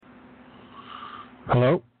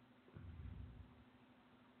Hello?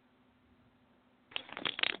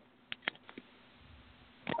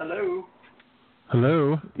 Hello.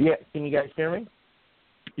 Hello? Yeah, can you guys hear me?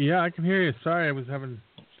 Yeah, I can hear you. Sorry, I was having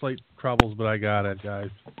slight troubles, but I got it, guys.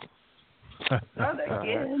 Not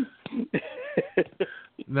again.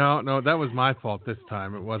 No, that was my fault this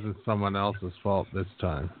time. It wasn't someone else's fault this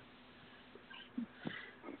time.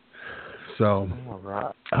 So, All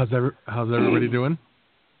right. how's everybody doing?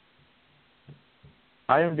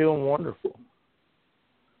 I am doing wonderful.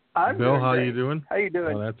 I'm Bill, doing how great. you doing? How you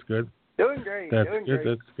doing? Oh, that's good. Doing great. That's doing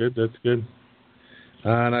good. great. That's good.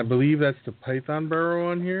 And I believe that's the python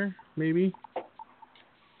burrow on here, maybe?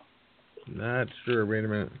 Not sure. Wait a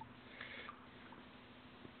minute.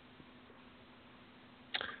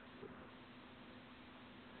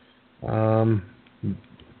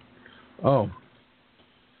 Oh.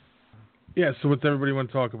 Yeah, so what's everybody want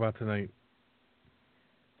to talk about tonight?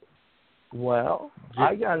 Well,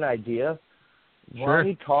 I got an idea. Why Sure. don't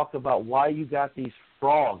you talk about why you got these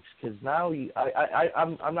frogs? Because now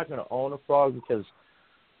I'm not going to own a frog because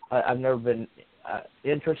I've never been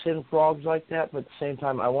interested in frogs like that. But at the same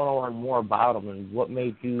time, I want to learn more about them and what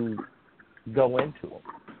made you go into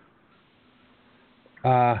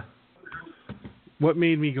them. What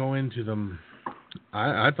made me go into them?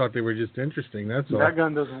 I thought they were just interesting. That's all. That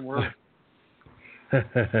gun doesn't work.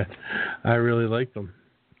 I really like them.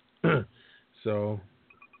 So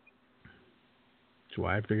that's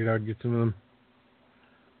why I figured I'd get some of them.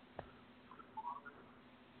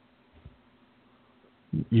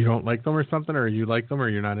 You don't like them or something, or you like them, or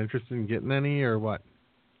you're not interested in getting any, or what?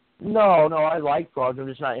 No, I like frogs. I'm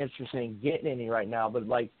just not interested in getting any right now. But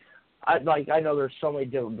I know there's so many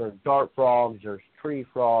different. There's dart frogs. There's tree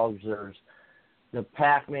frogs. There's the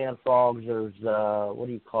Pac-Man frogs. There's what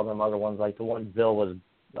do you call them other ones? Like the one Bill was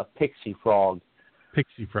a pixie frog.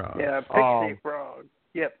 Pixie frog. Yeah, pixie frog.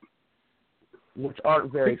 Yep. Which aren't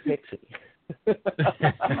very pixie.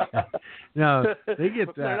 No, they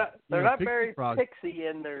get that. They're not very frogs. pixie,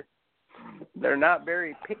 and they're not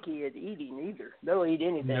very picky at eating either. They'll eat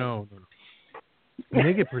anything. No. And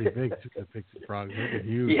they get pretty big too. The pixie frogs, they get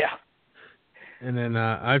huge. Yeah. And then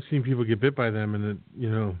I've seen people get bit by them, and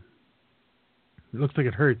it looks like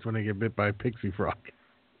it hurts when they get bit by a pixie frog.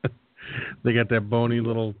 They got that bony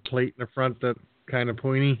little plate in the front that's kind of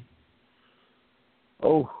pointy.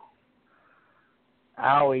 Oh.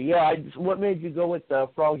 Owie. Yeah, what made you go with the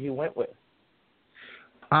frogs you went with?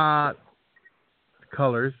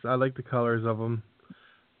 Colors. I like the colors of them.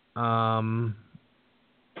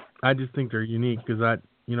 I just think they're unique because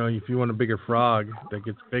if you want a bigger frog that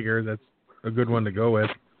gets bigger, that's a good one to go with.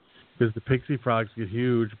 Because the pixie frogs get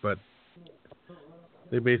huge, but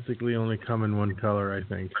they basically only come in one color, I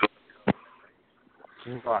think.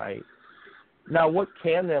 Right. Now, what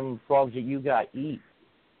can them frogs that you got eat?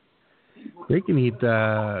 They can eat,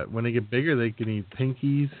 when they get bigger, they can eat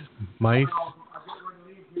pinkies, mice,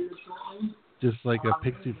 just like a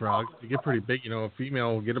pixie frog. They get pretty big. A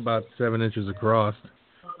female will get about 7 inches across.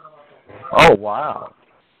 Oh, wow.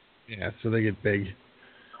 Yeah, so they get big.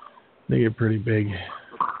 They get pretty big.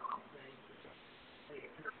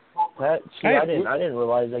 I didn't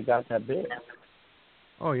realize they got that big.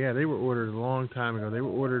 Oh, yeah, they were ordered a long time ago. They were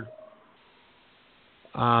ordered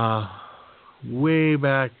way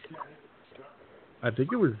back. I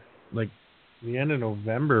think it was like the end of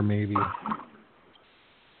November, maybe.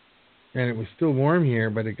 And it was still warm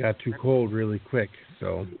here, but it got too cold really quick.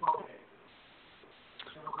 So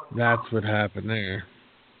that's what happened there.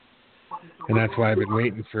 And that's why I've been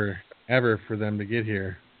waiting forever for them to get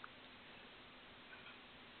here.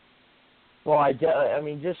 Well,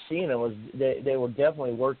 just seeing them they were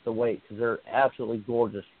definitely worth the wait because they're absolutely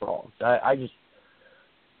gorgeous frogs.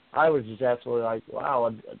 I was just absolutely like,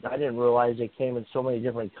 wow, I didn't realize they came in so many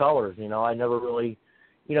different colors. I never really,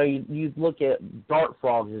 you look at dart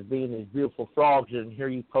frogs as being these beautiful frogs, and here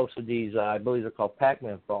you posted these, I believe they're called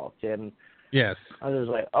Pac-Man frogs. And yes. I was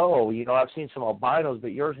like, oh, I've seen some albinos,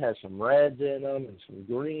 but yours has some reds in them and some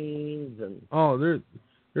greens. Oh,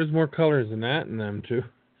 there's more colors than that in them, too.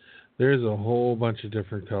 There's a whole bunch of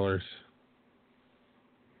different colors.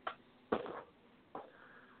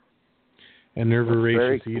 And they're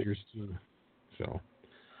voracious eaters, too. So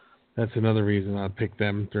that's another reason I picked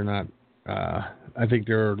them. They're not, I think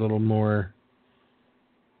they're a little more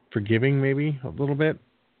forgiving, maybe, a little bit.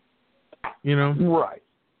 Right.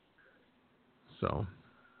 So.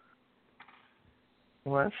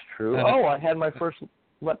 Well, that's true. I had my first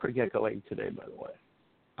leopard gecko egg today, by the way.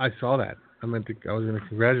 I saw that. I was going to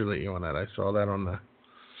congratulate you on that. I saw that on the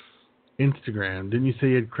Instagram. Didn't you say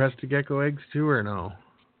you had crested gecko eggs, too, or no?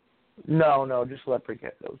 No, just leopard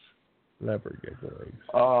geckos. Leopard gecko eggs.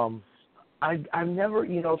 I've never,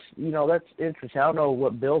 that's interesting. I don't know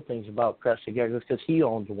what Bill thinks about crested geckos because he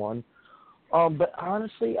owns one. But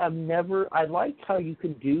honestly, I like how you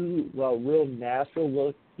can do a real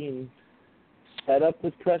natural-looking setup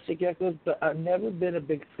with crested geckos, but I've never been a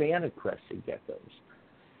big fan of crested geckos.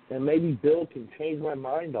 And maybe Bill can change my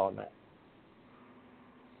mind on that.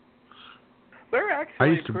 They're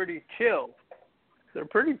actually pretty chill. They're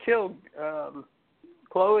pretty chill.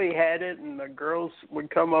 Chloe had it, and the girls would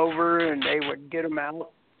come over, and they would get him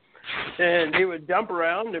out. And he would jump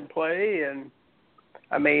around and play, and,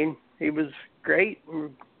 I mean, he was great.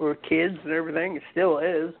 We're kids and everything. He still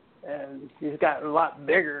is, and he's gotten a lot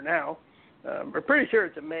bigger now. We're pretty sure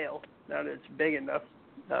it's a male, now that it's big enough.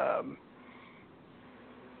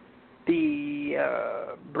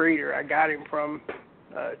 The breeder I got him from,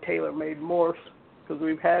 Taylor Made Morse, because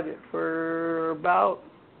we've had it for about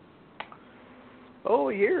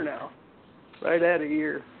a year now, right at a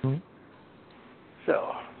year. Mm-hmm.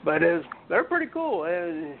 So, but they're pretty cool,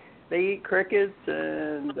 and they eat crickets,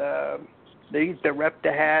 and they eat the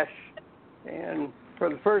reptihash, and for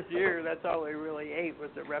the first year, that's all they really ate was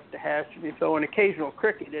the reptihash. You throw an occasional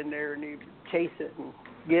cricket in there, and he'd chase it and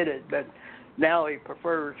get it, but now he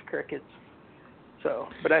prefers crickets. So,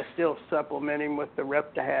 but I still supplement him with the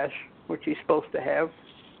reptihash, which he's supposed to have.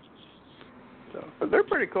 So, but they're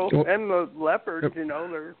pretty cool. Well, and the leopards,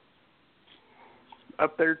 they're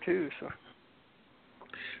up there too. So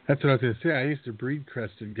that's what I was going to say. I used to breed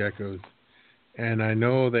crested geckos, and I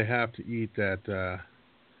know they have to eat that.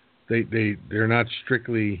 They're not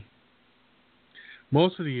strictly.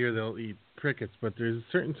 Most of the year they'll eat crickets, but there's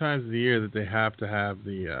certain times of the year that they have to have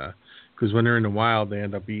the. Because when they're in the wild, they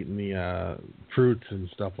end up eating the fruits and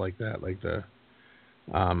stuff like that, like the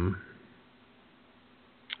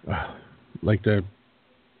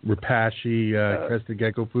Repashy crested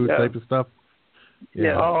gecko food type of stuff.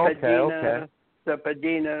 Yeah. Oh, okay, Padina, okay. The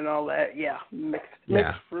Padina and all that. Yeah. Mixed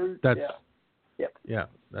fruit. That's, Yep. Yeah,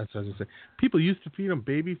 that's what I was going to say. People used to feed them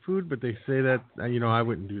baby food, but they say that, I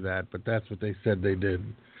wouldn't do that, but that's what they said they did.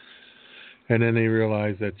 And then they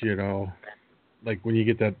realized that, like when you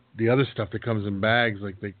get the other stuff that comes in bags,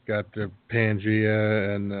 like they got the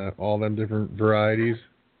Pangea and all them different varieties,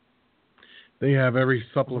 they have every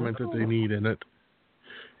supplement that they need in it.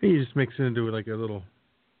 And you just mix it into like a little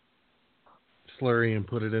slurry and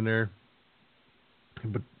put it in there.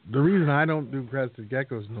 But the reason I don't do crested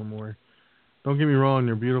geckos no more, don't get me wrong,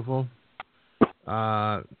 they're beautiful.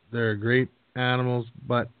 They're great animals,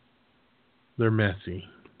 but they're messy.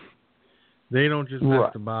 They don't just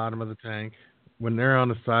mess the bottom of the tank. When they're on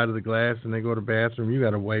the side of the glass and they go to the bathroom, you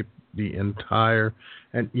got to wipe the entire,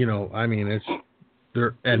 and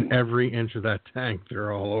they're in every inch of that tank.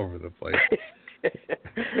 They're all over the place.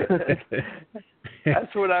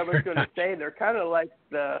 That's what I was going to say. They're kind of like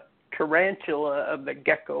the tarantula of the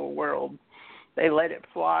gecko world. They let it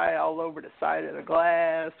fly all over the side of the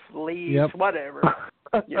glass, leaves, whatever.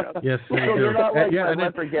 Yes, so they're not like our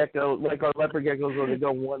leopard geckos, like our leopard geckos where they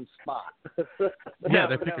go one spot.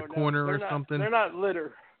 They pick a corner or something. They're not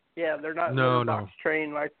litter. Yeah, they're not litter box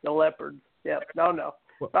trained like the leopards. Yeah, no.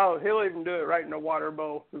 Oh, he'll even do it right in the water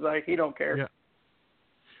bowl. It's like he don't care. Yeah.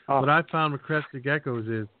 What I found with crested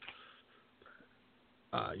geckos is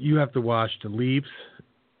you have to wash the leaves.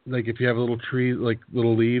 Like if you have a little tree, like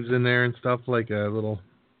little leaves in there and stuff, like a little,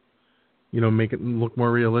 make it look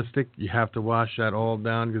more realistic. You have to wash that all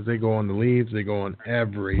down because they go on the leaves, they go on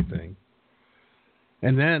everything.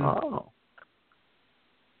 And then,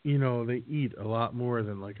 they eat a lot more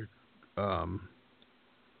than like a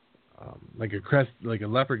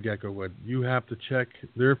leopard gecko would. You have to check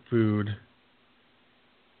their food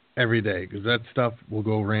every day because that stuff will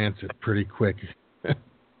go rancid pretty quick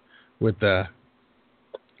with the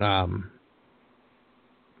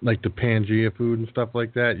like the Pangea food and stuff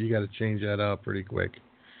like that. You got to change that out pretty quick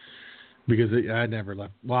because I never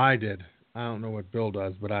left. Well, I did. I don't know what Bill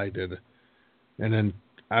does, but I did. And then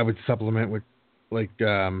I would supplement with like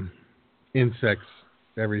insects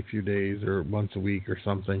every few days or once a week or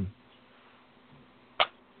something.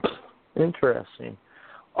 Interesting.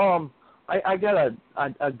 I got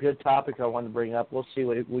a good topic I want to bring up. We'll see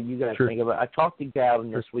what you guys think about it. I talked to Gavin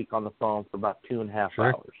this week on the phone for about 2.5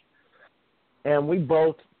 hours. And we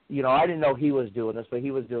both, I didn't know he was doing this, but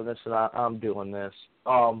he was doing this and I'm doing this.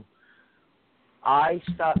 I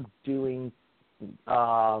stopped doing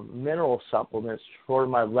mineral supplements for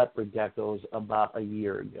my leopard geckos about a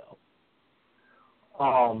year ago.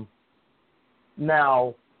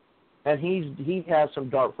 Now, and he has some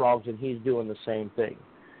dart frogs and he's doing the same thing.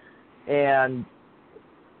 And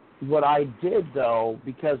what I did though,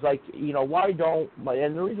 because like, you know,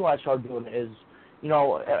 and the reason why I started doing it is, you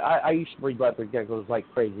know, I used to breed leopard geckos like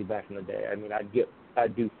crazy back in the day. I mean, I'd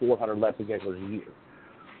do 400 leopard geckos a year.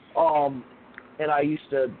 And I used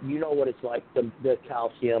to, you know what it's like, the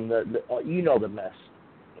calcium, you know the mess,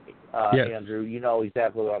 Yes. Andrew. You know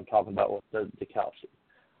exactly what I'm talking about with the calcium.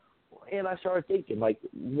 And I started thinking, like,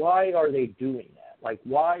 why are they doing that? Like,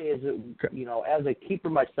 why is it, you know, as a keeper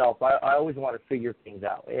myself, I always want to figure things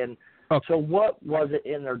out. And so what was it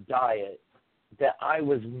in their diet that I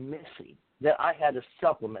was missing, that I had to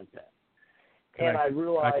supplement that? I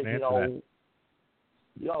realized,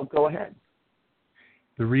 go ahead.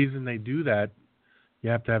 The reason they do that, you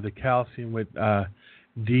have to have the calcium with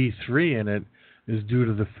D3 in it, is due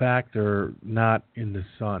to the fact they're not in the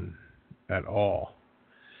sun at all.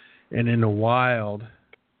 And in the wild,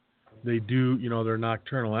 they do, you know, they're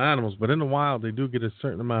nocturnal animals, but in the wild, they do get a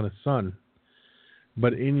certain amount of sun.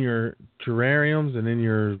 But in your terrariums and in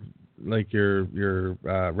your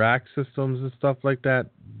rack systems and stuff like that,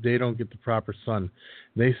 they don't get the proper sun.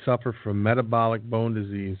 They suffer from metabolic bone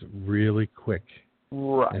disease really quick.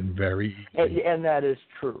 Right. And very easy. And that is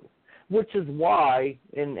true. Which is why,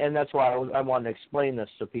 and that's why I wanted to explain this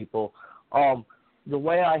to people. The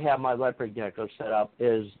way I have my leopard gecko set up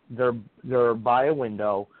is they're by a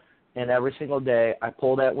window, and every single day I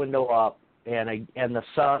pull that window up, and the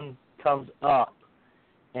sun comes up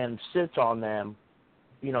and sits on them,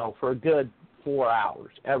 you know, for a good 4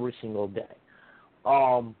 hours every single day.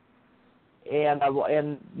 And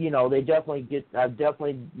you know, they definitely I've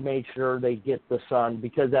definitely made sure they get the sun,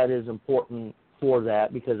 because that is important for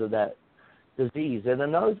that, because of that disease. And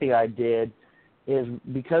another thing I did is,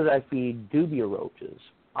 because I feed dubia roaches,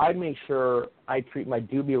 I make sure I treat my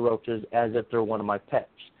dubia roaches as if they're one of my pets.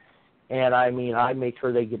 And I mean, I make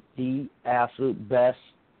sure they get the absolute best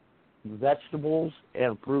vegetables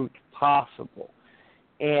and fruit possible.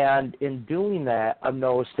 And in doing that, I've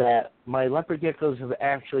noticed that my leopard geckos have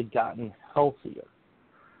actually gotten healthier,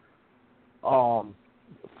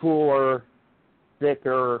 fuller,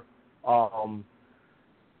 thicker.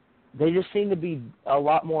 They just seem to be a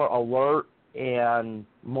lot more alert and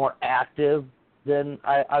more active than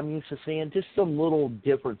I'm used to seeing. Just some little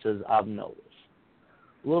differences I've noticed.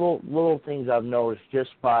 Little things I've noticed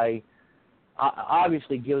just by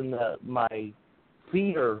obviously giving my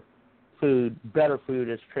feeder food, better food,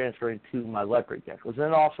 is transferring to my leopard geckos,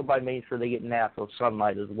 and also by making sure they get natural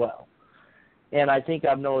sunlight as well. And I think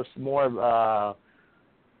I've noticed more of,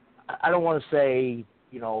 I don't want to say,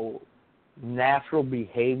 you know, natural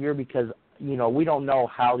behavior, because, you know, we don't know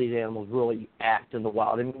how these animals really act in the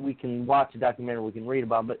wild. I mean, we can watch a documentary, we can read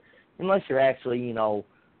about them, but unless you're actually, you know,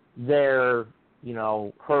 there, you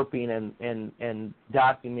know, herping and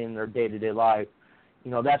documenting their day-to-day life, you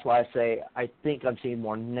know, that's why I say I think I'm seeing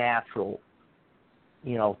more natural,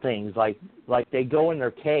 you know, things. Like they go in their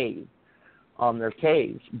caves,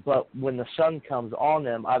 but when the sun comes on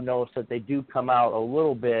them, I've noticed that they do come out a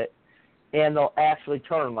little bit, and they'll actually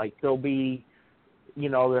turn. Like, they'll be, you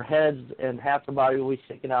know, their heads and half their body will be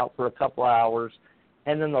sticking out for a couple hours,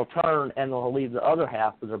 and then they'll turn and they'll leave the other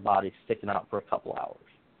half of their body sticking out for a couple hours.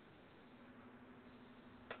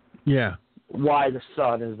 Yeah. Why the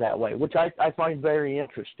sun is that way, which I find very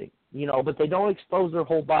interesting, you know, but they don't expose their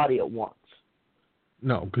whole body at once.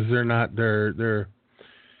 No, because they're not, their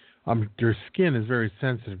skin is very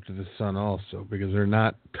sensitive to the sun also, because they're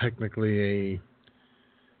not technically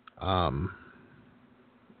a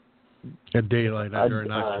daylight or a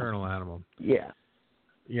nocturnal animal. Yeah.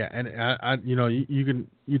 Yeah, and I you know, you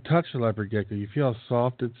touch the leopard gecko, you feel how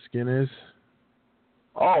soft its skin is.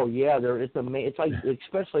 Oh yeah, it's like,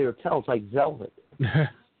 especially your tail, it's like velvet.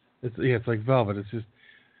 It's like velvet. It's just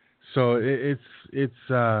so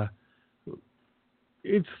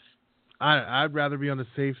I'd rather be on the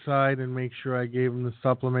safe side and make sure I gave them the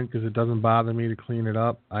supplement, because it doesn't bother me to clean it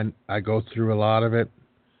up. I go through a lot of it,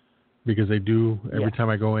 because they do every time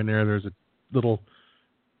I go in there. There's a little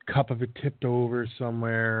cup of it tipped over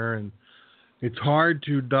somewhere, and it's hard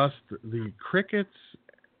to dust the crickets.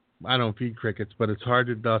 I don't feed crickets, but it's hard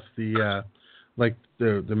to dust the like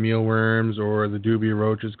the mealworms or the dubia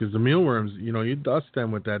roaches, because the mealworms, you know, you dust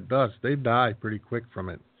them with that dust, they die pretty quick from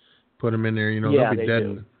it. Put them in there, you know, they'll be dead.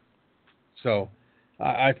 Do. So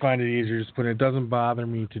I find it easier just put it. It doesn't bother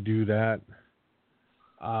me to do that.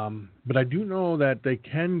 But I do know that they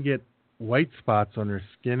can get white spots on their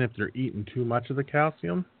skin if they're eating too much of the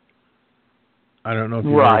calcium. I don't know if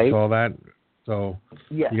you ever saw that. So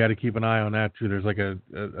you got to keep an eye on that too. There's like a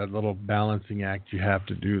little balancing act you have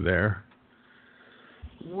to do there.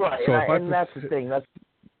 Right, so and that's the thing.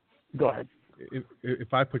 Go ahead.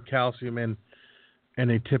 If I put calcium in and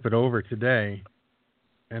they tip it over today,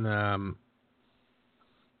 and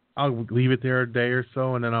I'll leave it there a day or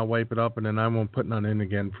so, and then I'll wipe it up, and then I won't put none in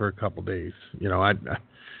again for a couple days. You know, I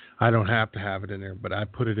don't have to have it in there, but I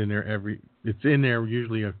put it in there it's in there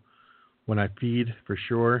usually when I feed for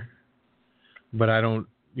sure, but I don't,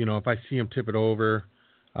 you know, if I see them tip it over,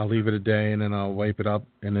 I'll leave it a day, and then I'll wipe it up,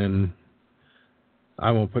 and then I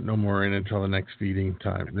won't put no more in until the next feeding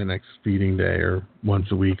time, the next feeding day, or once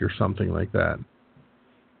a week or something like that.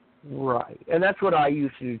 Right, and that's what I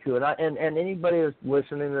used to do too. And anybody that's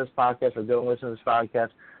listening to this podcast or going to listen to this podcast,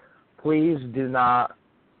 please do not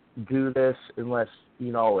do this unless,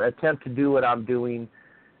 you know, attempt to do what I'm doing,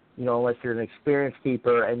 you know, unless you're an experienced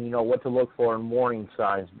keeper and you know what to look for in warning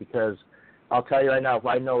signs. Because I'll tell you right now, if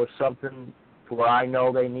I know something where I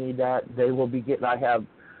know they need that, they will be getting. I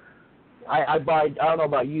buy. I don't know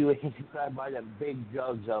about you, I buy them big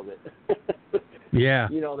jugs of it. Yeah.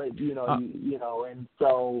 You know that. You know, and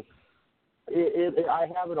so I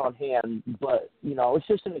have it on hand, but you know, it's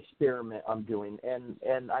just an experiment I'm doing,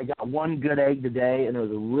 and I got one good egg today, and it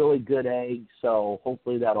was a really good egg, so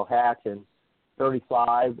hopefully that'll hatch in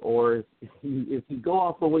 35, or if you go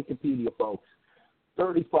off of Wikipedia, folks,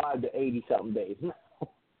 35 to 80 something days.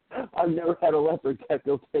 I've never had a leopard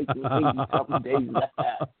gecko take me 80 something days to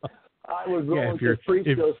hatch. I was rolling to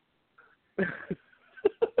Frisco's.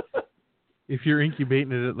 If you're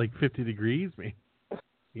incubating it at like 50 degrees, man.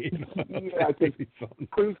 You know, yeah,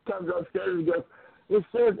 Priest comes upstairs and goes, it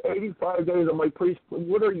says 85 days. I'm like, Priest,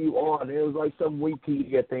 what are you on? And it was like some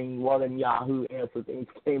Wikipedia thing, one of them Yahoo answer things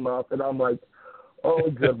came up, and I'm like, oh,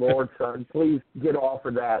 good Lord, son, please get off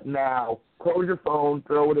of that now. Close your phone,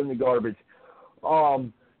 throw it in the garbage.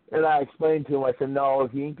 And I explained to him, I said, no,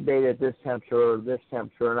 if you incubate at this temperature or this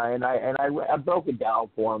temperature, and I broke it down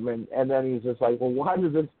for him, and then he's just like, well, why do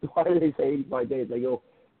they say 85 days? I go,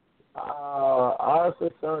 honestly,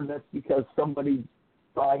 son, that's because somebody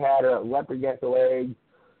probably had a leopard gecko egg,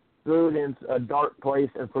 threw it in a dark place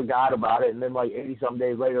and forgot about it, and then like 80-some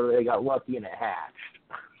days later, they got lucky and it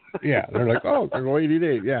hatched. Yeah, they're like, oh, there's 80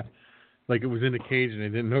 days, yeah. Like it was in a cage and they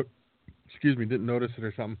didn't notice it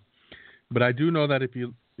or something. But I do know that if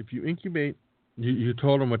you incubate, you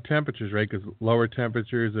told them what temperatures, right? Because lower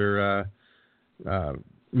temperatures are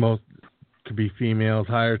most could be females,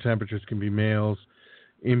 higher temperatures can be males.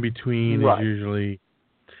 In between is usually.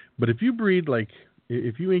 But if you breed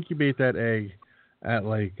if you incubate that egg at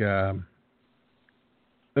like a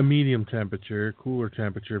medium temperature, cooler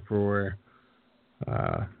temperature for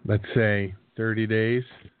let's say 30 days,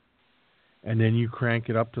 and then you crank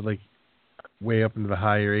it up to like way up into the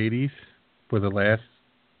higher 80s for the last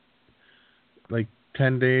like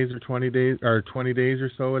 10 days or 20 days or 20 days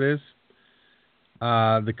or so it is,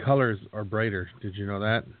 the colors are brighter. Did you know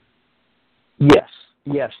that?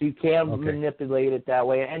 Yes, you can manipulate it that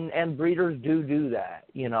way, and breeders do that,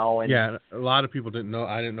 you know. And yeah, a lot of people didn't know.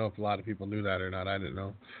 I didn't know if a lot of people knew that or not. I didn't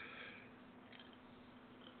know.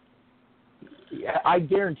 I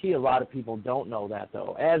guarantee a lot of people don't know that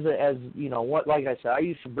though. As you know, what like I said, I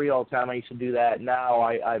used to breed all the time. I used to do that. Now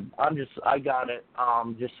I got it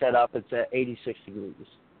just set up. It's at 86 degrees,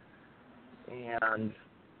 and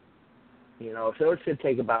you know, so it should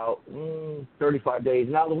take about 35 days.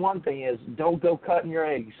 Now the one thing is, don't go cutting your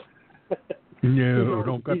eggs. No,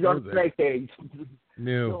 don't cut these those aren't snake eggs.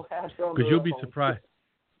 No, because you'll be surprised.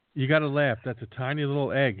 You got to laugh. That's a tiny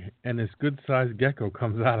little egg, and this good-sized gecko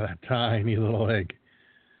comes out of that tiny little egg.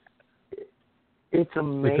 It's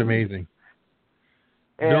amazing. It's amazing.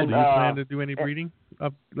 And, Bill, do you plan to do any breeding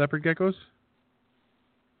of leopard geckos?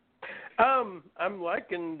 I'm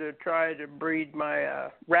liking to try to breed my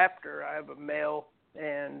raptor. I have a male,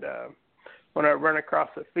 and when I run across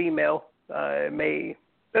a female, I may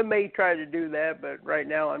try to do that, but right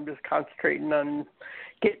now I'm just concentrating on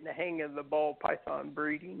getting the hang of the ball python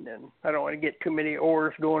breeding, and I don't want to get too many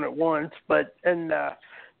oars going at once, but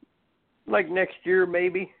like next year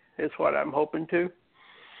maybe is what I'm hoping to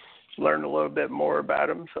learn a little bit more about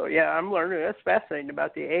them. So yeah, I'm learning. That's fascinating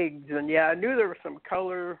about the eggs, and yeah, I knew there was some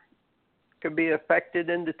color could be affected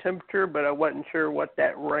in the temperature, but I wasn't sure what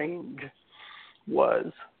that range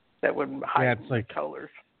was that would hide the colors.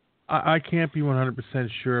 I can't be 100%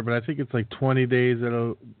 sure, but I think it's like 20 days at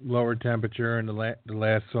a lower temperature, and the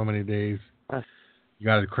last so many days, you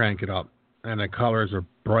got to crank it up, and the colors are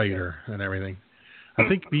brighter and everything. I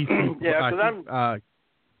think BC. Yeah, because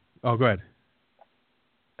oh, go ahead.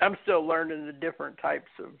 I'm still learning the different types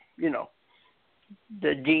of, you know,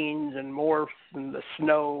 the genes and morphs and the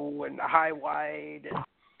snow and the high white and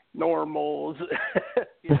normals.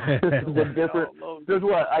 The different. There's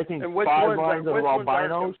what I think and which 5 ones lines of which ones are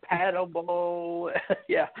albinos. compatible?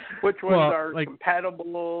 Yeah, which ones are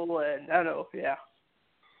compatible? And I know, yeah.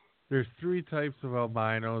 There's 3 types of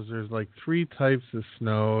albinos. There's like 3 types of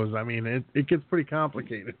snows. I mean, it gets pretty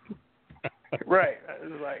complicated. Right.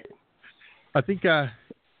 Right. I think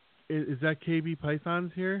is that KB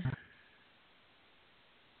Pythons here?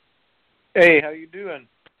 Hey, how you doing?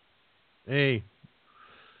 Hey,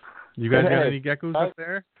 you guys got any geckos up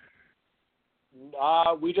there?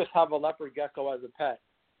 We just have a leopard gecko as a pet.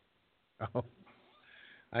 Oh,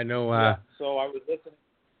 I know. Yeah, so I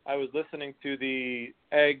was listening to the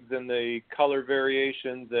eggs and the color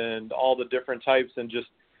variations and all the different types and just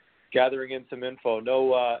gathering in some info.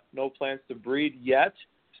 No plans to breed yet.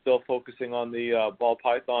 Still focusing on the ball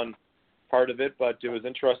python part of it, but it was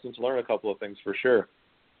interesting to learn a couple of things for sure.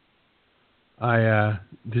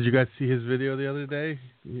 Did you guys see his video the other day?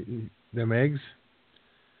 Them eggs?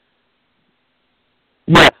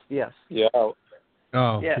 Yes. Yeah. Oh,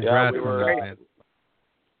 yeah. congrats we on were, that, man.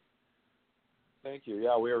 Thank you.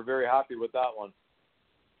 Yeah, we were very happy with that one.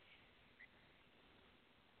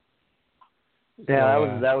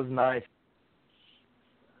 Yeah, that was nice.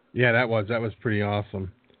 Yeah, that was pretty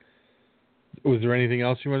awesome. Was there anything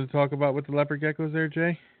else you wanted to talk about with the leopard geckos there,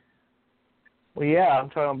 Jay? Well, yeah,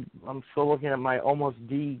 I'm still looking at my almost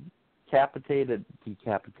decapitated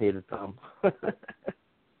thumb.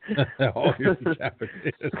 Oh, you're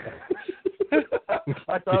decapitated.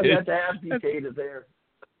 I thought you had to amputate it there.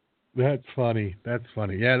 That's funny.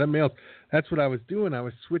 Yeah, that male. That's what I was doing. I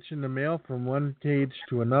was switching the male from one cage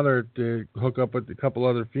to another to hook up with a couple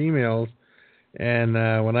other females. And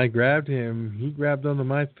when I grabbed him, he grabbed onto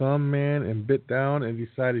my thumb, man, and bit down and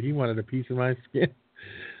decided he wanted a piece of my skin.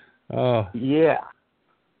 Oh. Yeah.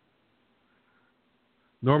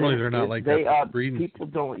 Normally they're not like that. Breeding. People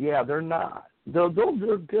don't. Yeah, they're not. They're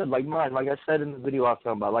good. Like mine. Like I said in the video I was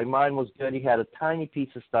talking about. Like mine was good. He had a tiny piece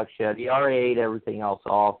of stuck shed. He already ate everything else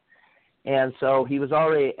off, and so he was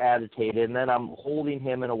already agitated. And then I'm holding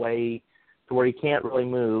him in a way to where he can't really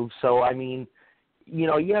move. So I mean, you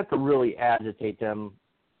know, you have to really agitate them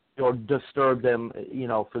or disturb them, you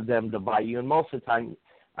know, for them to bite you. And most of the time,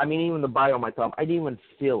 I mean, even the bite on my thumb, I didn't even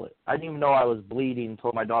feel it. I didn't even know I was bleeding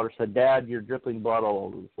until my daughter said, "Dad, you're dripping blood all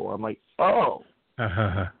over the floor." I'm like, oh.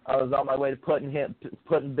 I was on my way to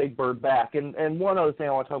putting Big Bird back. And one other thing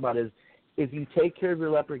I want to talk about is if you take care of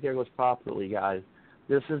your leopard geckos properly, guys,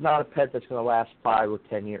 this is not a pet that's going to last 5 or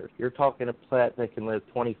 10 years. You're talking a pet that can live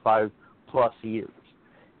 25 plus years.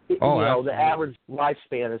 The average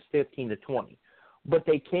lifespan is 15 to 20. But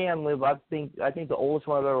they can live, I think the oldest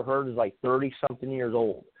one I've ever heard is like 30-something years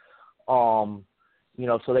old. You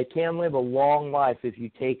know, so they can live a long life if you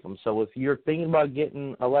take them. So if you're thinking about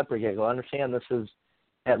getting a leopard gecko, understand this is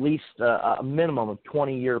at least a minimum of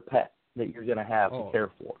 20-year pet that you're going to have to care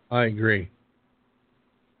for. I agree.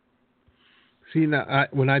 See, now,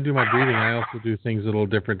 when I do my breeding, I also do things a little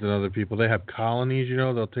different than other people. They have colonies, you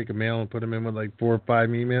know. They'll take a male and put them in with like 4 or 5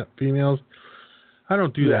 females. I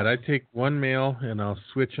don't do that. I take one male and I'll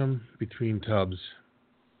switch them between tubs.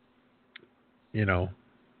 You know,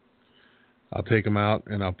 I'll take them out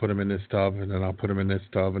and I'll put them in this tub, and then I'll put them in this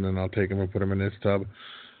tub, and then I'll take them and put them in this tub.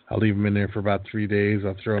 I'll leave them in there for about 3 days.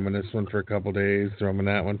 I'll throw them in this one for a couple days, throw them in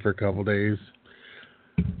that one for a couple days.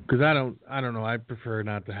 Because I don't know. I prefer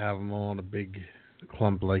not to have them all in a big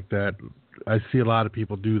clump like that. I see a lot of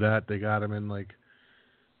people do that. They got them in like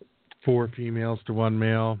 4 females to 1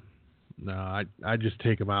 male. No, I just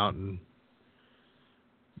take them out and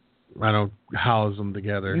I don't house them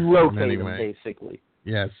together. You rotate them, basically.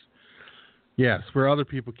 Yes. Where other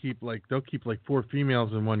people they'll keep like 4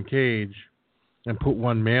 females in 1 cage and put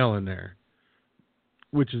 1 male in there,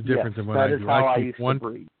 which is different than what I do. That is how I used to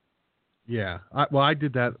breed. Yeah. I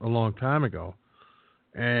did that a long time ago,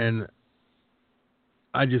 and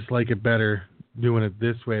I just like it better doing it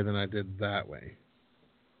this way than I did that way.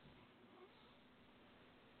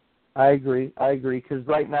 I agree, because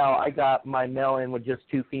right now I got my male in with just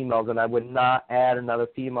 2 females, and I would not add another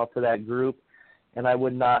female to that group, and I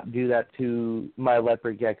would not do that to my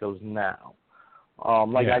leopard geckos now.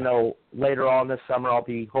 I know later on this summer I'll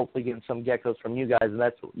be hopefully getting some geckos from you guys, and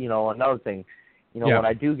that's, you know, another thing. You know, when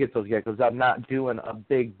I do get those geckos, I'm not doing a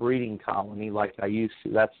big breeding colony like I used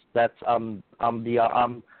to. I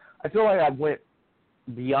feel like I went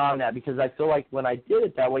beyond that, because I feel like when I did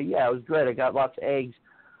it that way, it was great. I got lots of eggs.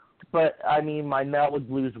 But, I mean, my male would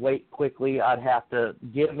lose weight quickly. I'd have to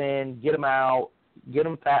get them in, get them out, get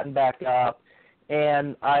them fattened back up.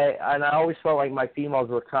 And I always felt like my females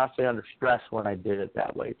were constantly under stress when I did it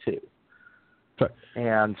that way, too.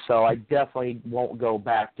 And so I definitely won't go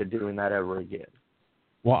back to doing that ever again.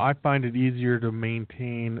 Well, I find it easier to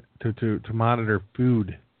maintain, to monitor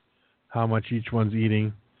food, how much each one's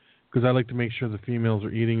eating, because I like to make sure the females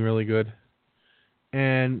are eating really good.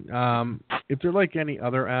 And if they're like any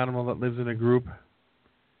other animal that lives in a group,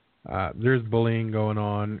 there's bullying going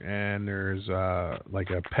on, and there's like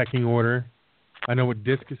a pecking order. I know with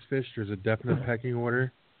discus fish, there's a definite pecking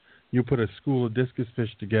order. You put a school of discus fish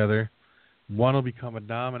together, one will become a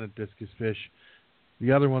dominant discus fish,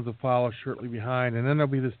 the other ones will follow shortly behind, and then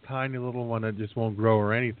there'll be this tiny little one that just won't grow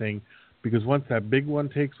or anything, because once that big one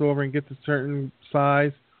takes over and gets a certain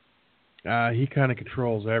size, he kind of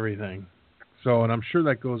controls everything. So, and I'm sure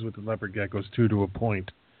that goes with the leopard geckos too, to a point.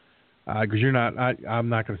 Because I'm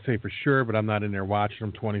not going to say for sure, but I'm not in there watching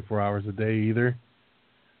them 24 hours a day either.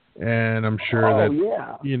 And I'm sure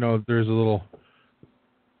there's a little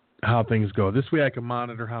how things go. This way I can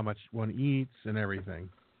monitor how much one eats and everything.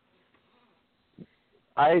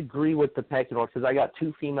 I agree with the pecking order, because I got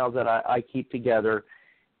two females that I keep together,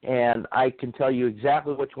 and I can tell you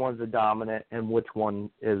exactly which one's the dominant and which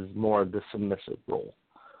one is more of the submissive role.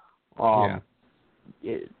 I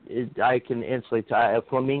can instantly tell.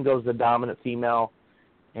 Flamingo's the dominant female,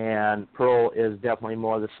 and Pearl is definitely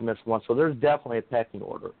more the submissive one. So there's definitely a pecking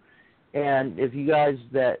order. And if you guys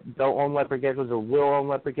that don't own leopard geckos or will own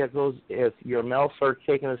leopard geckos, if your male starts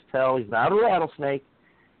shaking his tail, he's not a rattlesnake.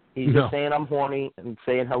 He's just saying I'm horny and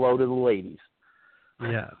saying hello to the ladies.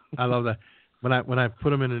 Yeah, I love that. When I put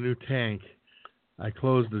them in a new tank, I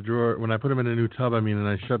close the drawer. When I put them in a new tub, and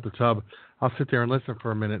I shut the tub, I'll sit there and listen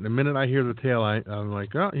for a minute. And the minute I hear the tail, I'm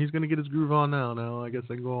like, oh, he's going to get his groove on now. No, I guess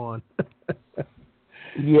I can go on.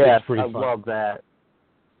 Yes, I love that.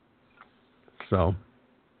 So.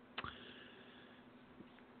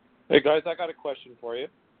 Hey, guys, I got a question for you.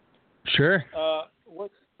 Sure.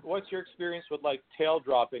 What's your experience with, like, tail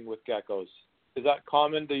dropping with geckos? Is that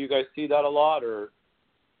common? Do you guys see that a lot, or?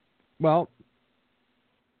 Well,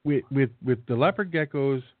 with the leopard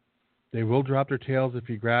geckos, they will drop their tails if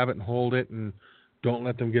you grab it and hold it and don't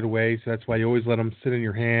let them get away. So that's why you always let them sit in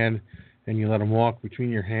your hand and you let them walk between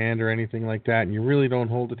your hand or anything like that, and you really don't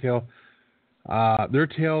hold the tail. Their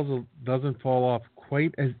tails doesn't fall off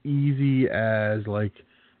quite as easy as like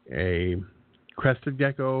a crested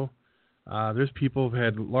gecko. There's people who've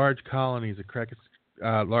had large colonies of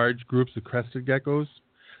large groups of crested geckos.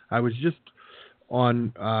 I was just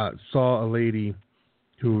saw a lady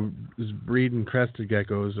who is breeding crested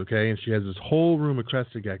geckos, okay, and she has this whole room of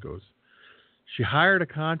crested geckos. She hired a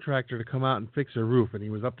contractor to come out and fix her roof, and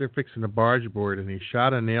he was up there fixing a barge board, and he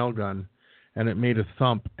shot a nail gun, and it made a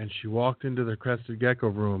thump, and she walked into the crested gecko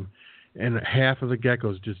room, and half of the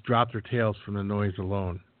geckos just dropped their tails from the noise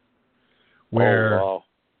alone. Where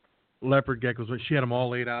leopard geckos, she had them all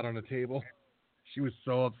laid out on the table. She was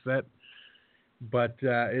so upset, but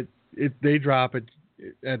they drop it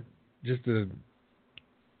at just a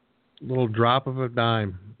little drop of a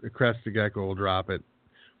dime. The crested gecko will drop it,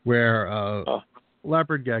 where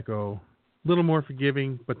leopard gecko, a little more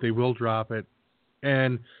forgiving, but they will drop it.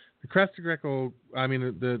 And the crested gecko,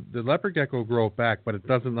 the leopard gecko will grow it back, but it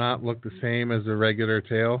does not look the same as a regular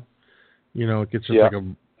tail. It gets just like a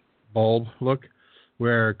bulb look.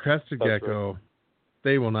 Where crested gecko,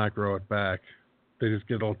 they will not grow it back. They just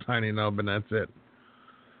get a little tiny nub, and that's it.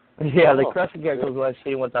 Yeah, the crested geckos I've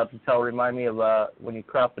seen without the tail remind me of when you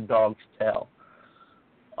crop a dog's tail.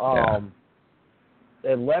 And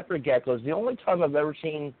leopard geckos, the only time I've ever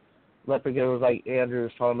seen leopard geckos, like Andrew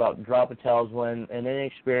was talking about, drop a tail is when an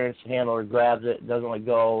inexperienced handler grabs it, doesn't let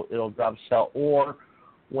go, it'll drop its tail. Or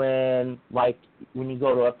when you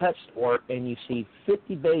go to a pet store and you see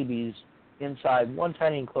 50 babies inside one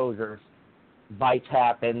tiny enclosure, bites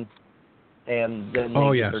happen, and then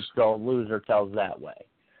they'll lose their tails that way.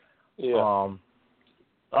 Yeah.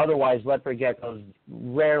 Otherwise, leopard geckos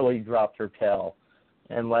rarely drop their tail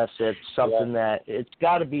unless it's something that it's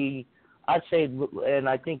got to be. I'd say, and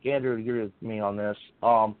I think Andrew would agree with me on this.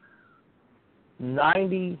 98%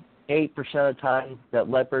 of the time that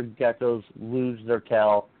leopard geckos lose their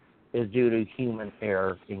tail is due to human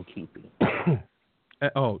error in keeping.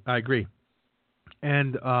 I agree.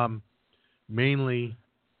 And mainly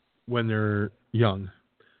when they're young,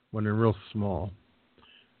 when they're real small.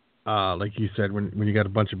 Like you said, when you got a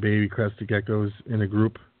bunch of baby crested geckos in a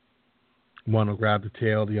group, one will grab the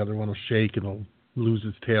tail, the other one will shake and he'll lose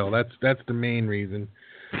his tail. That's the main reason.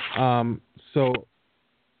 So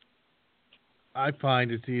I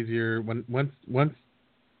find it's easier once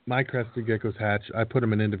my crested geckos hatch, I put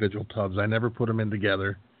them in individual tubs. I never put them in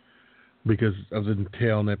together because of the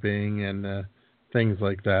tail nipping and things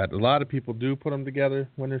like that. A lot of people do put them together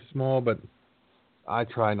when they're small, but I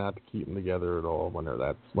try not to keep them together at all when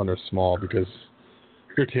they're small, because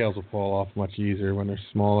their tails will fall off much easier when they're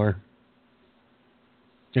smaller.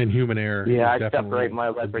 And human error. Yeah, I separate my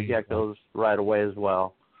leopard geckos right away as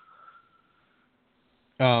well.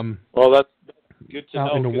 Well, that's good to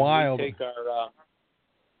know. In the wild, we take our.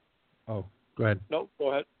 Oh, go ahead. No,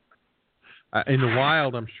 go ahead. In the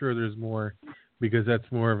wild, I'm sure there's more, because that's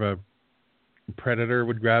more of a predator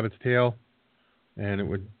would grab its tail, and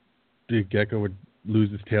the gecko would lose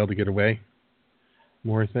its tail to get away.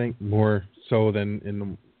 More so than in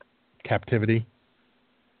the captivity.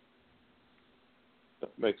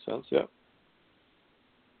 That makes sense. Yeah.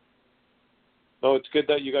 No, it's good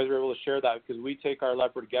that you guys are able to share that, because we take our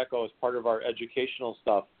leopard gecko as part of our educational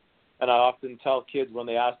stuff. And I often tell kids when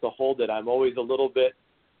they ask to hold it, I'm always a little bit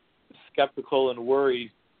skeptical and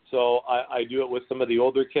worried. So I do it with some of the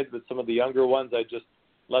older kids, but some of the younger ones, I just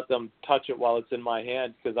let them touch it while it's in my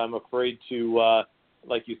hand, because I'm afraid to,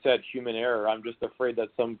 like you said, human error. I'm just afraid that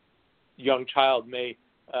some young child may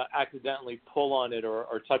accidentally pull on it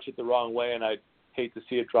or touch it the wrong way, and I'd hate to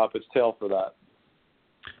see it drop its tail for that.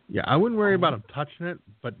 Yeah, I wouldn't worry about them touching it,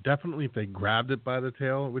 but definitely if they grabbed it by the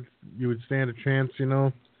tail, you would stand a chance,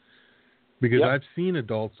 Because Yep. I've seen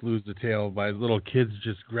adults lose the tail by little kids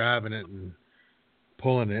just grabbing it and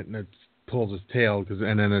pulling it, and it pulls its tail,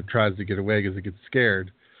 and then it tries to get away because it gets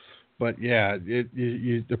scared. But yeah,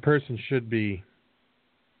 the person should be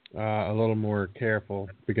a little more careful,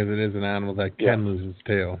 because it is an animal that can lose its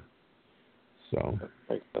tail. So.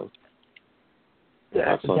 Makes sense.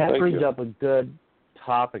 That brings up a good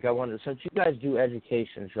topic. Since you guys do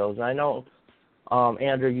education shows, I know,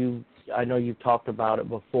 Andrew, I know you've talked about it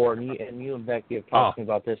before, and you and Becky have talked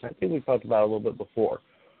about this. I think we talked about it a little bit before.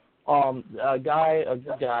 A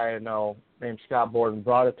good guy I know named Scott Borden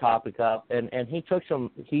brought a topic up, and he took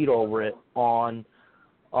some heat over it on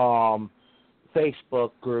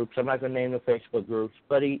Facebook groups. I'm not going to name the Facebook groups,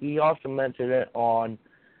 but he also mentioned it on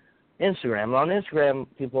Instagram. And on Instagram,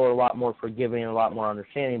 people are a lot more forgiving and a lot more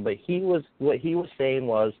understanding. But what he was saying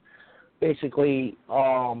was basically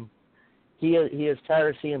he is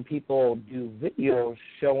tired of seeing people do videos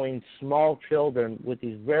showing small children with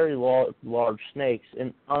these very large snakes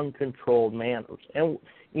in uncontrolled manners, and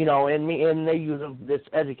and they use them this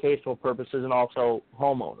educational purposes and also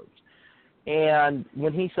homeowners. And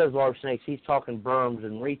when he says large snakes, he's talking berms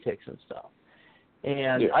and retics and stuff.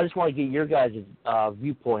 And I just want to get your guys'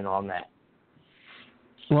 viewpoint on that.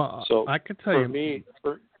 Well, so I could tell you.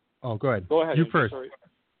 Go ahead. Go ahead. You first. Sorry.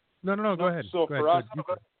 No, go ahead. So go for ahead. us,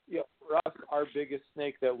 for us, our biggest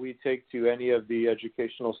snake that we take to any of the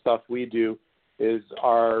educational stuff we do is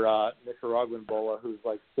our Nicaraguan boa, who's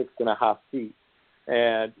like 6.5 feet.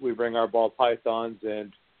 And we bring our ball pythons,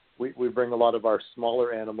 and we bring a lot of our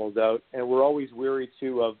smaller animals out. And we're always weary,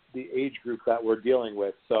 too, of the age group that we're dealing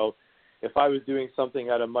with. So if I was doing something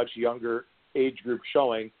at a much younger age group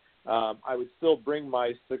showing, I would still bring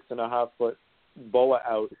my 6.5-foot boa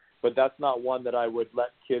out, but that's not one that I would let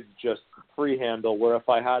kids just free handle, where if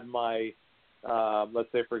I had my,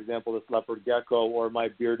 let's say, for example, this leopard gecko or my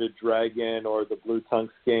bearded dragon or the blue-tongue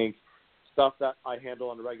skink, stuff that I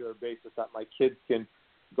handle on a regular basis that my kids can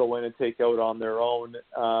go in and take out on their own,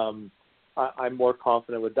 I'm more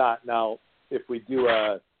confident with that. Now, if we do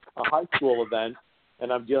a high school event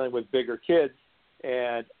and I'm dealing with bigger kids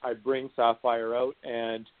and I bring Sapphire out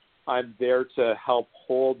and I'm there to help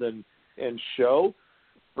hold and show,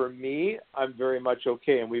 for me, I'm very much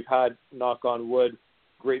okay. And we've had, knock on wood,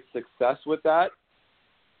 great success with that.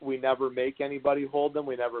 We never make anybody hold them.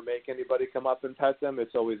 We never make anybody come up and pet them.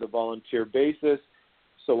 It's always a volunteer basis.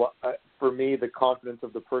 So for me, the confidence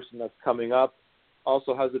of the person that's coming up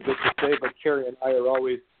also has a bit to say. But Carrie and I are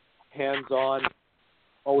always hands-on,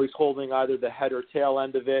 always holding either the head or tail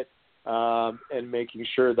end of it, and making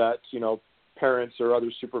sure that, parents or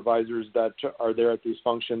other supervisors that are there at these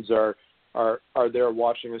functions are there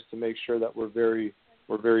watching us to make sure that we're very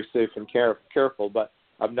safe and careful. But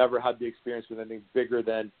I've never had the experience with anything bigger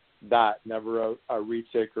than that. Never a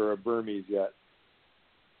retic or a Burmese yet.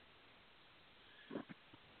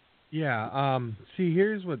 Yeah. See,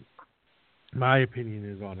 here's what my opinion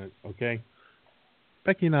is on it. Okay.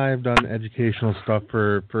 Becky and I have done educational stuff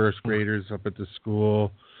for first graders up at the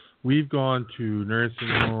school. We've gone to nursing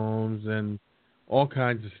homes and all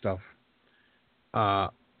kinds of stuff.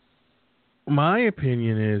 My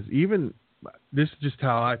opinion is, even this is just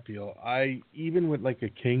how I feel. Even with like a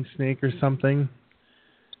king snake or something,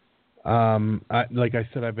 like I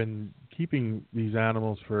said, I've been keeping these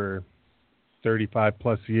animals for 35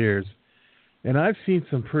 plus years, and I've seen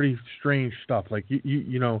some pretty strange stuff. Like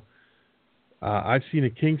you know, I've seen a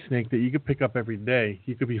king snake that you could pick up every day.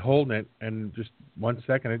 You could be holding it, and just 1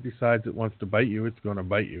 second it decides it wants to bite you. It's going to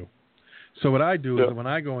bite you. So what I do is when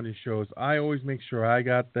I go on these shows, I always make sure I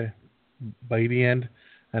got the bitey end,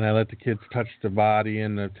 and I let the kids touch the body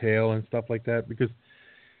and the tail and stuff like that. Because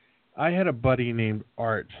I had a buddy named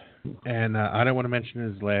Art, and I don't want to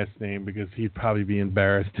mention his last name because he'd probably be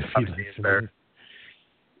embarrassed if he listened.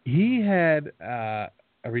 He had a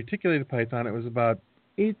reticulated python. It was about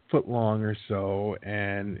 8 foot long or so,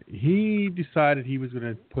 and he decided he was going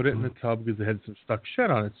to put it in the tub because it had some stuck shit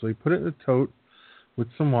on it. So he put it in the tote with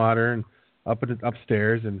some water and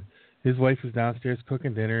upstairs, and his wife was downstairs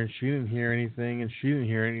cooking dinner, and she didn't hear anything,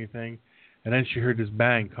 and then she heard this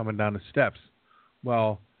bang coming down the steps.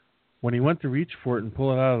 Well, when he went to reach for it and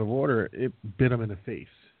pull it out of the water, it bit him in the face,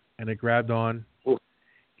 and it grabbed on,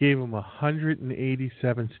 gave him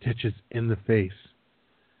 187 stitches in the face.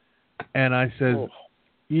 And I said,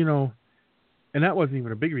 you know, and that wasn't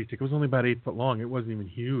even a big retic. It was only about 8 foot long. It wasn't even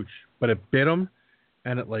huge, but it bit him,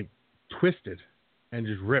 and it like twisted and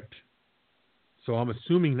just ripped. So I'm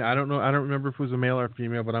assuming, I don't know, I don't remember if it was a male or a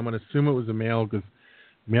female, but I'm going to assume it was a male because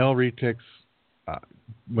male retics,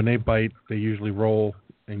 when they bite, they usually roll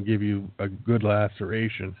and give you a good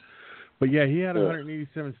laceration. But yeah, he had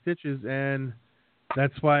 187 stitches, and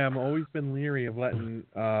that's why I've always been leery of letting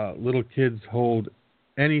little kids hold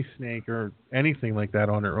any snake or anything like that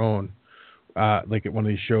on their own. Like at one of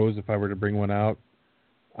these shows, if I were to bring one out,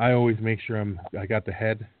 I always make sure I got the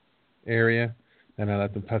head area, and I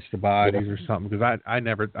let them touch the bodies or something, because I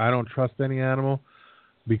don't trust any animal,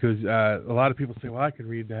 because a lot of people say, well, I can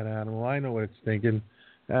read that animal, I know what it's thinking.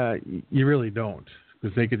 You really don't,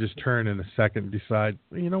 because they could just turn in a second and decide,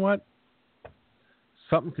 you know what,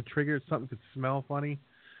 something could trigger it, something could smell funny.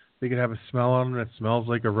 They could have a smell on them that smells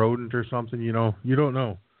like a rodent or something, you know, you don't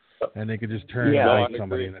know. And they could just turn and bite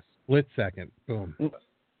somebody in a split second. Boom.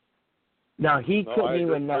 Now, he couldn't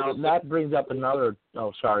even, now that brings up another,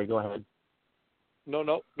 oh, sorry, go ahead.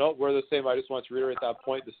 No, we're the same. I just want to reiterate that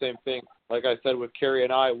point, the same thing. Like I said with Carrie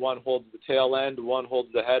and I, one holds the tail end, one holds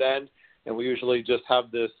the head end, and we usually just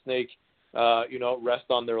have the snake, rest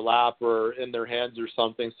on their lap or in their hands or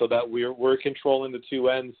something, so that we're controlling the two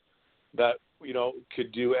ends that,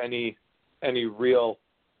 could do any real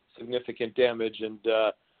significant damage.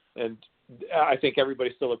 And I think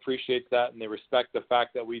everybody still appreciates that, and they respect the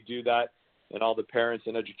fact that we do that, and all the parents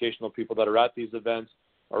and educational people that are at these events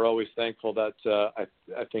are always thankful that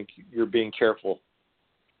I think you're being careful.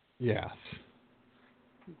 Yes.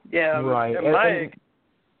 Yeah. Right.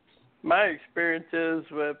 My experiences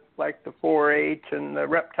with like the 4-H and the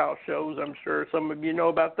reptile shows, I'm sure some of you know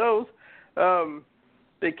about those.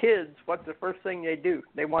 The kids, what's the first thing they do?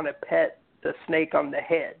 They want to pet the snake on the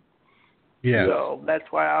head. Yeah. So that's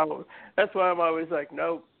why I'm always like,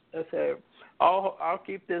 nope. I say, I'll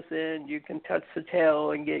keep this in. You can touch the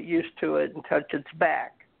tail and get used to it and touch its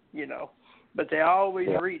back, But they always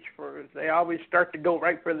reach for it. They always start to go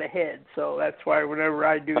right for the head. So that's why whenever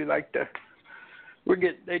I do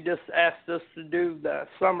they just asked us to do the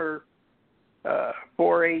summer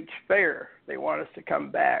 4-H fair. They want us to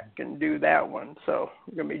come back and do that one. So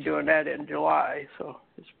we're going to be doing that in July. So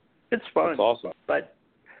it's fun. That's awesome. But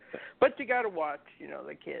you got to watch,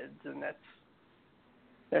 the kids, and that's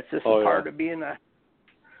just a part of being a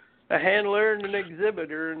handler and an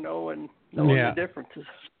exhibitor, and knowing the differences.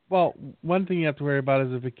 Well, one thing you have to worry about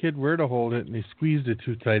is if a kid were to hold it and they squeezed it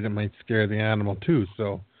too tight, it might scare the animal too.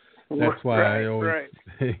 So that's why I always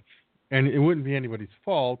say, and it wouldn't be anybody's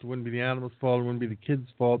fault. It wouldn't be the animal's fault. It wouldn't be the kid's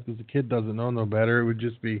fault, because the kid doesn't know no better. It would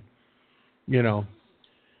just be, it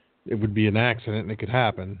would be an accident, and it could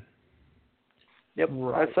happen. Yep,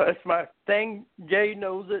 right. That's my thing. Jay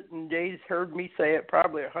knows it, and Jay's heard me say it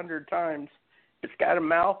probably 100 times. It's got a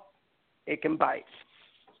mouth, it can bite.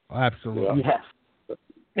 Absolutely. Yes.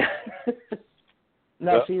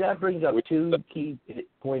 Now, see, that brings up two key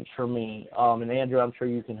points for me. And Andrew, I'm sure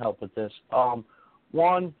you can help with this.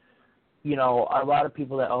 One, a lot of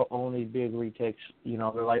people that own these big retics,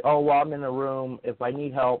 they're like, oh, well, I'm in a room. If I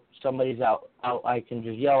need help, somebody's out, I can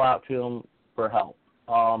just yell out to them for help.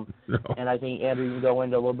 And I think, Andrew, you can go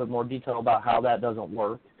into a little bit more detail about how that doesn't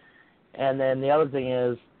work. And then the other thing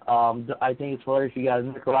is, I think it's hilarious you got a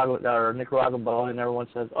Nicaragua boa, and everyone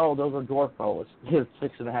says, oh, those are dwarf boas. It's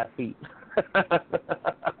 6.5 feet.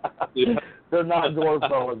 They're not dwarf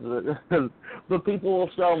boas. But people will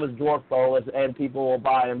sell them as dwarf boas, and people will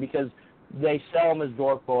buy them because they sell them as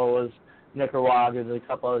dwarf boas, Nicaraguans, and a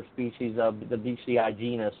couple other species of the BCI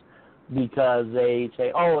genus, because they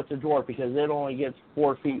say, oh, it's a dwarf because it only gets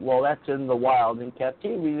 4 feet. Well, that's in the wild. In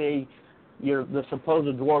captivity, the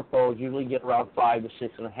supposed dwarf boas usually get around 5 to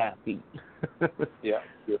 6.5 feet. Yeah.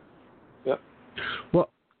 Yep. Well,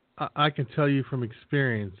 I can tell you from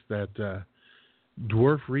experience that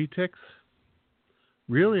dwarf retics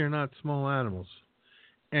really are not small animals,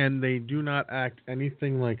 and they do not act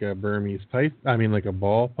anything like a Burmese python. I mean, like a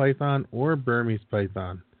ball python or a Burmese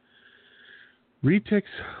python. Retics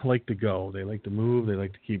like to go. They like to move. They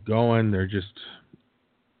like to keep going. They're just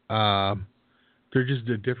a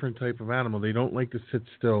different type of animal. They don't like to sit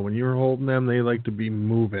still. When you're holding them, they like to be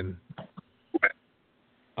moving.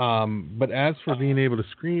 But as for being able to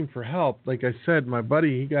scream for help, like I said, my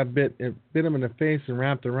buddy, he got bit him in the face and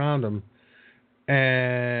wrapped around him,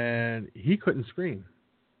 and he couldn't scream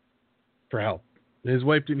for help. His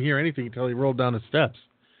wife didn't hear anything until he rolled down the steps.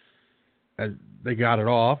 They got it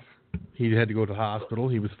off. He had to go to the hospital.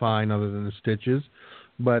 He was fine other than the stitches.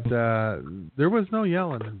 But there was no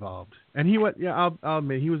yelling involved. And I'll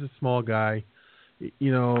admit, he was a small guy.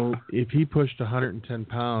 You know, if he pushed 110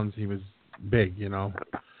 pounds, he was big, you know.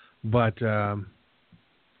 But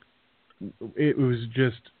it was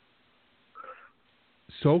just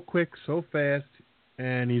so quick, so fast,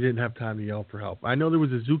 and he didn't have time to yell for help. I know there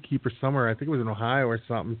was a zookeeper somewhere, I think it was in Ohio or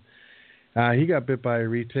something. He got bit by a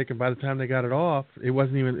retic, and by the time they got it off, it was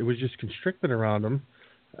just constricted around him.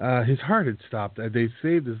 His heart had stopped. They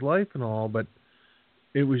saved his life and all, but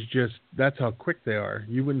it was just, that's how quick they are.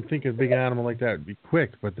 You wouldn't think a big animal like that would be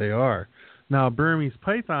quick, but they are. Now, a Burmese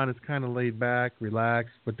python is kind of laid back,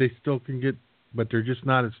 relaxed, but they still can but they're just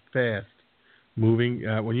not as fast moving.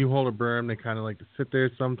 When you hold a Burm, they kind of like to sit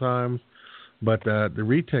there sometimes, but the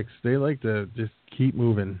retics, they like to just keep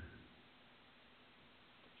moving.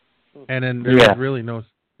 And then there's really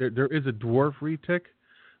there is a dwarf retic,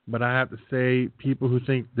 but I have to say, people who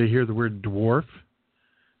think they hear the word dwarf,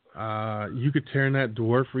 you could turn that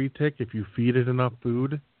dwarf retic, if you feed it enough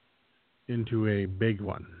food, into a big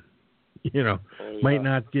one. You know, might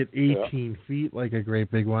not get 18 feet like a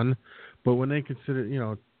great big one, but when they consider,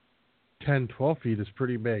 10, 12 feet is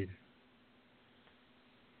pretty big.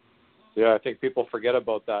 Yeah, I think people forget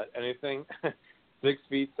about that. Anything 6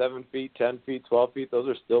 feet, 7 feet, 10 feet, 12 feet, those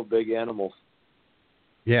are still big animals.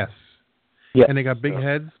 Yes. Yeah. And they got big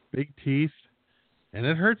heads, big teeth, and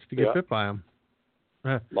it hurts to get bit by them.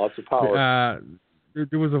 Lots of power.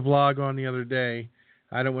 There was a vlog on the other day.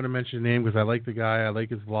 I don't want to mention the name because I like the guy. I like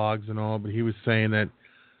his vlogs and all, but he was saying that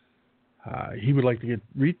he would like to get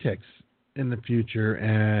retics in the future,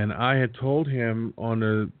 and I had told him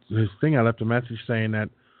on his thing, I left a message saying that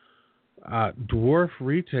dwarf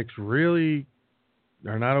retics really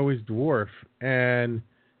are not always dwarf, and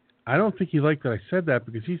I don't think he liked that I said that,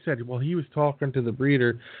 because he said, well, he was talking to the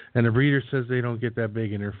breeder, and the breeder says they don't get that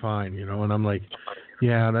big and they're fine, and I'm like,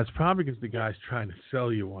 yeah, that's probably because the guy's trying to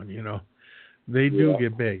sell you one, They do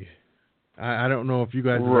get big. I don't know if you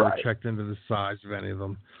guys have ever checked into the size of any of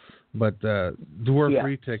them, but dwarf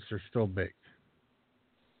retics are still big.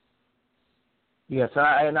 Yes,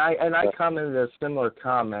 and I commented a similar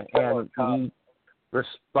comment, and he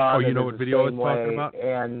responded. Oh, you know what video I was talking about?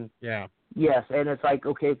 And yes, and it's like,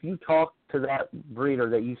 okay, if you talk to that breeder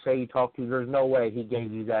that you say you talked to, there's no way he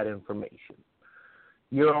gave you that information.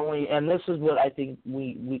 You're only, and this is what I think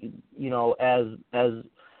we as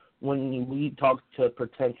when we talk to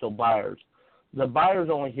potential buyers, the buyers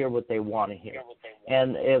only hear what they want to hear.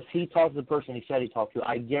 And if he talked to the person he said he talked to,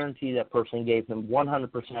 I guarantee that person gave him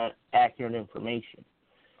 100% accurate information.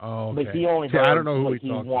 Oh, okay. But he only heard what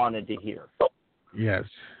he wanted to hear. Yes.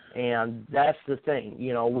 And that's the thing.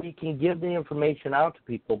 We can give the information out to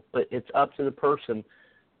people, but it's up to the person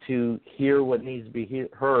to hear what needs to be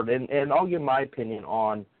heard. And I'll give my opinion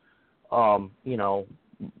on,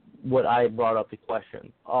 what I brought up the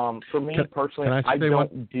question. For me personally, I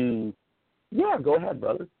don't do. Yeah, go ahead,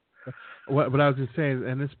 brother. What I was going to say is,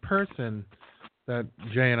 and this person that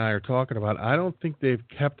Jay and I are talking about, I don't think they've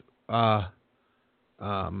kept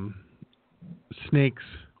snakes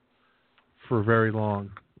for very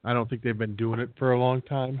long. I don't think they've been doing it for a long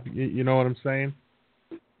time. You know what I'm saying?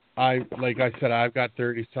 Like I said, I've got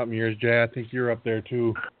 30-something years. Jay, I think you're up there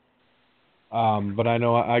too. But I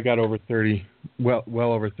know I got over 30, well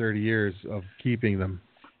over 30 years of keeping them.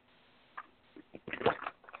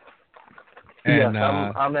 And,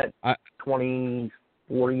 yes, I'm at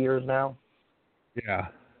 24 years now. Yeah.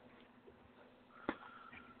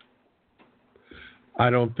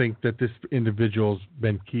 I don't think that this individual's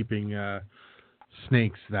been keeping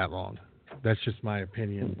snakes that long. That's just my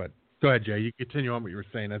opinion. But go ahead, Jay. You continue on what you were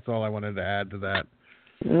saying. That's all I wanted to add to that.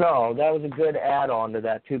 No, that was a good add-on to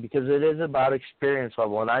that, too, because it is about experience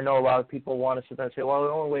level. And I know a lot of people want to sit there and say, well,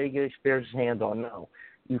 the only way to get experience is hands-on. No.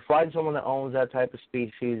 You find someone that owns that type of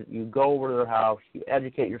species. You go over to their house. You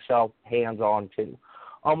educate yourself hands-on, too.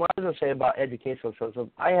 What I was going to say about educational shows,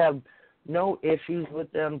 I have no issues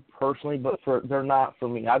with them personally, but they're not for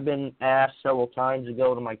me. I've been asked several times to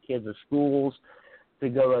go to my kids' schools, to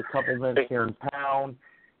go to a couple events here in town,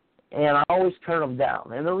 and I always turn them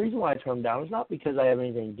down. And the reason why I turn them down is not because I have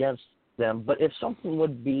anything against them, but if something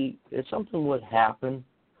would happen,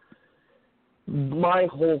 my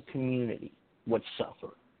whole community would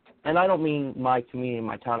suffer. And I don't mean my community,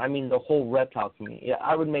 my town. I mean the whole reptile community.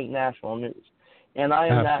 I would make national news. And I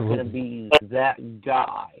am not going to be that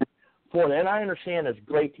guy for that. And I understand it's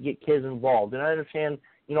great to get kids involved. And I understand,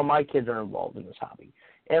 my kids are involved in this hobby.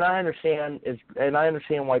 And I understand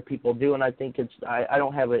why people do. And I think I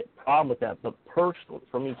don't have a problem with that. But personally,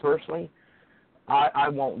 for me personally, I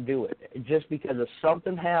won't do it. Just because if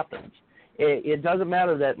something happens, it doesn't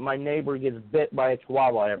matter that my neighbor gets bit by a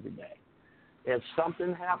chihuahua every day. If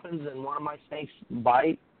something happens and one of my snakes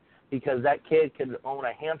bite, because that kid could own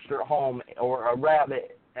a hamster at home or a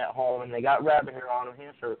rabbit at home, and they got rabbit hair on a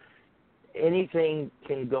hamster, anything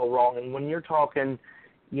can go wrong. And when you're talking,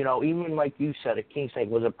 even like you said, a king snake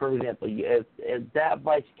was a perfect example. If that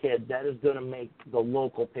bites a kid, that is going to make the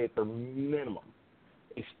local paper minimum,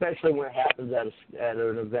 especially when it happens at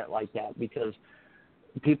an event like that, because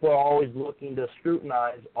people are always looking to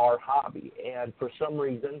scrutinize our hobby. And for some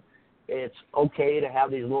reason, it's okay to have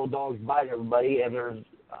these little dogs bite everybody, and there's,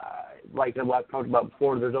 like I've talked about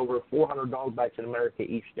before, there's over 400 dog bites in America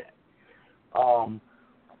each day.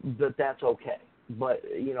 But that's okay. But,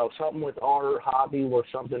 something with our hobby where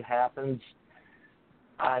something happens,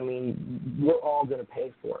 I mean, we're all going to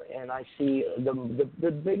pay for it. And I see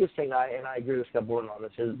the biggest thing, and I agree with Scott Borden on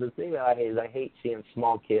this, is the thing that I hate is I hate seeing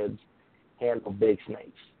small kids handle big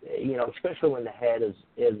snakes, especially when the head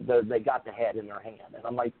they got the head in their hand. And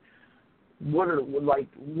I'm like, what are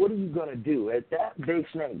you going to do? If that big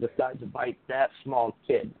snake decides to bite that small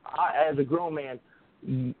kid, as a grown man,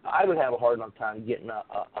 I would have a hard enough time getting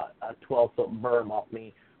a 12-foot berm off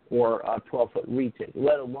me or a 12-foot retic,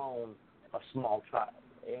 let alone a small child.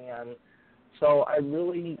 And so I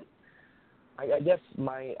guess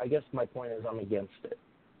my point is I'm against it.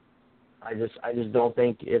 I just don't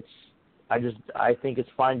think I think it's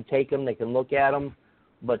fine to take them. They can look at them.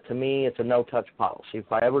 But to me, it's a no-touch policy.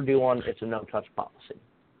 If I ever do one, it's a no-touch policy.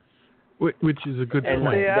 Which is a good point.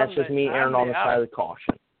 And that's just me erring on the side of the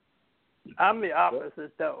caution. I'm the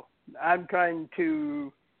opposite, though. I'm trying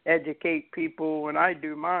to educate people when I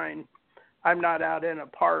do mine. I'm not out in a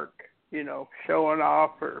park, showing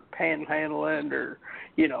off or panhandling or,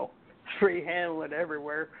 free handling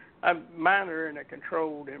everywhere. Mine are in a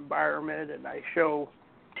controlled environment, and I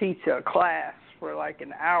teach a class for like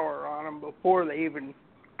an hour on them before they even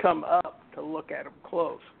come up to look at them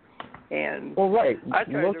close. And right.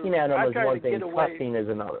 Looking at them is one thing, touching is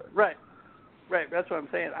another. Right. That's what I'm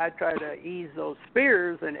saying. I try to ease those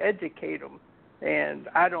fears and educate them. And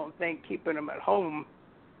I don't think keeping them at home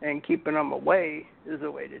and keeping them away is the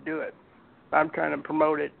way to do it. I'm trying to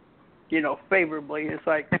promote it, favorably. It's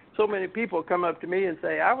like so many people come up to me and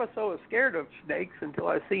say, I was so scared of snakes until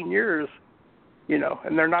I seen yours,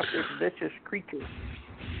 and they're not this vicious creatures.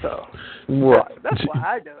 So that's why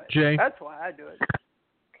I do it. Jay? That's why I do it.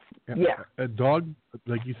 Yeah. A dog,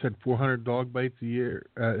 like you said, 400 dog bites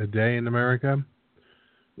a day in America.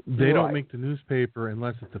 They don't make the newspaper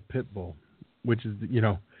unless it's a pit bull, which is,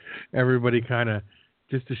 everybody kind of,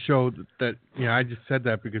 just to show that, I just said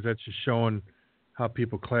that because that's just showing how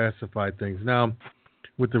people classify things. Now,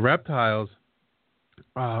 with the reptiles,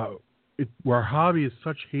 our hobby is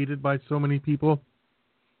such hated by so many people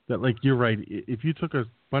that, like, you're right. If you took a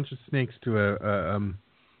bunch of snakes to an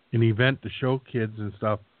event to show kids and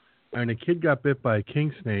stuff, and a kid got bit by a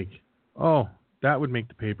king snake, that would make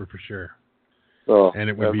the paper for sure. And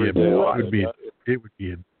it would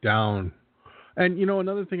be a down. And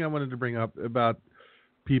another thing I wanted to bring up about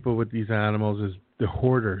people with these animals is the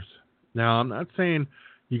hoarders. Now, I'm not saying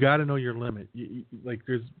you got to know your limit. Like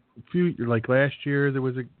there's a few, like last year there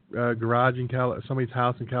was a garage in somebody's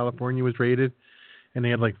house in California was raided, and they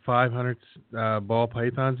had like 500 ball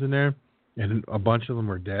pythons in there, and a bunch of them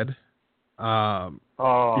were dead.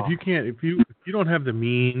 If you don't have the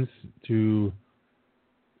means to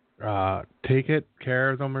take care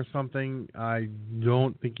of them or something, I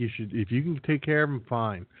don't think you should. If you can take care of them,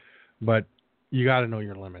 fine, but you got to know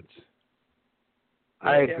your limits.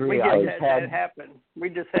 I agree. We just had that happen. We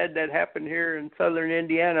just had that happen here in southern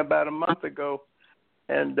Indiana about a month ago,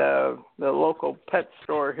 and the local pet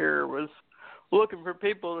store here was looking for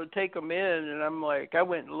people to take them in, and I'm like, I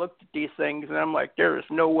went and looked at these things, and I'm like, there is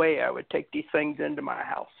no way I would take these things into my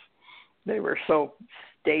house. they were so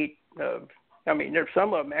state of. I mean, there's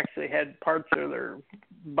some of them actually had parts of their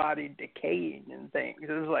body decaying and things.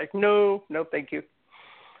 It was like, no, thank you,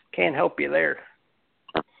 can't help you there.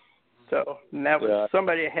 So and that was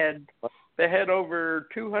somebody had. They had over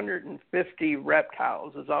 250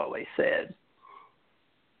 reptiles, is all they said.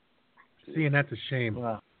 See, and that's a shame.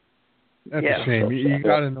 Wow. That's a shame. You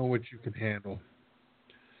got to know what you can handle.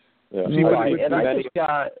 Yeah. See, and I just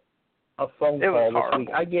got a phone call this week.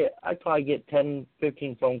 I probably get 10,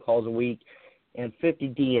 15 phone calls a week and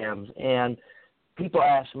 50 DMs, and people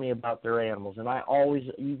ask me about their animals. And I always,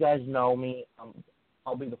 you guys know me,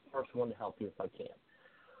 I'll be the first one to help you if I can.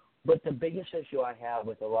 But the biggest issue I have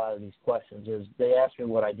with a lot of these questions is they ask me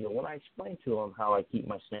what I do. When I explain to them how I keep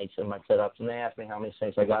my snakes and my setups, and they ask me how many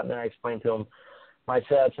snakes I got, and then I explain to them my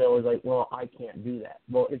setups, they're always like, well, I can't do that.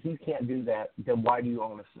 Well, if you can't do that, then why do you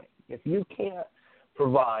own a snake? If you can't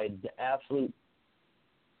provide the absolute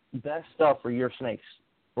best stuff for your snakes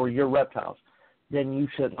or your reptiles, then you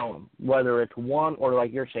shouldn't own them, whether it's one or,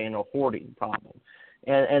 like you're saying, a hoarding problem.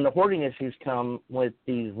 And the hoarding issues come with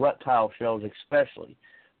these reptile shows especially,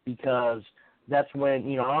 because that's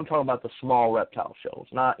when, I'm talking about the small reptile shows.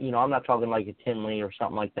 Not, I'm not talking like a Tinley or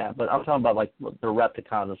something like that, but I'm talking about like the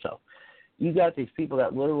Repticons and stuff. You got these people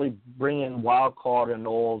that literally bring in wild-caught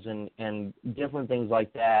anoles and different things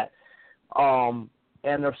like that, and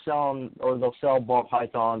they're selling, or they'll sell ball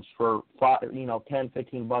pythons for $10,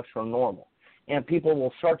 $15 from normal. And people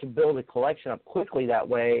will start to build a collection up quickly that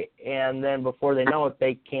way, and then before they know it,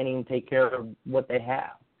 they can't even take care of what they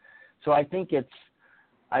have. So I think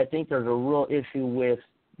there's a real issue with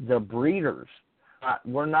the breeders.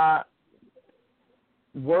 We're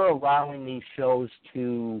allowing these shows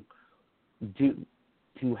to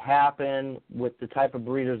happen with the type of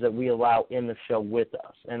breeders that we allow in the show with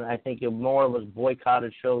us. And I think if more of us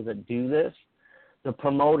boycotted shows that do this, the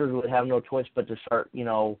promoters would have no choice but to start,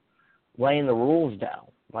 laying the rules down.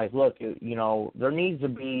 Like, look, there needs to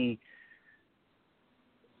be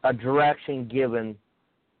a direction given,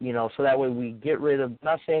 so that way we get rid of,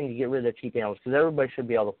 not saying to get rid of the cheap animals, because everybody should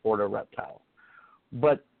be able to afford a reptile.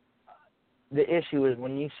 But the issue is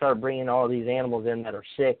when you start bringing all these animals in that are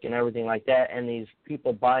sick and everything like that, and these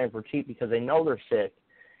people buy them for cheap because they know they're sick,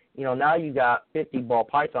 now you got 50 ball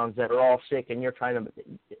pythons that are all sick, and you're trying to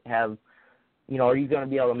have, are you going to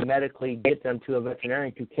be able to medically get them to a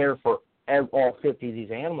veterinarian to care for all 50 of these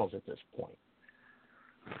animals at this point?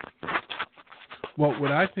 Well,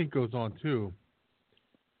 what I think goes on, too,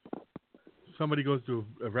 somebody goes to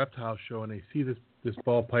a reptile show and they see this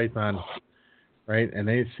ball python, right, and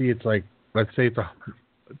they see it's like, let's say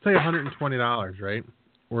 $120, right,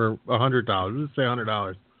 or $100. Let's say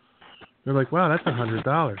 $100. They're like, wow, that's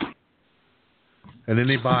 $100. And then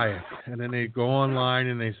they buy it, and then they go online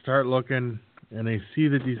and they start looking, and they see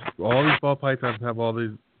that all these ball pythons have all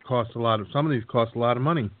these some of these cost a lot of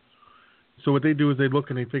money. So what they do is they look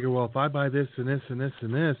and they figure, well, if I buy this and this and this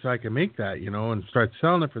and this, I can make that, and start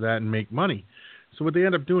selling it for that and make money. So what they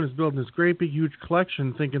end up doing is building this great big huge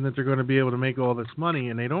collection, thinking that they're going to be able to make all this money,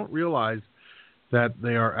 and they don't realize that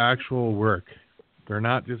they are actual work. They're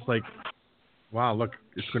not just like, wow, look,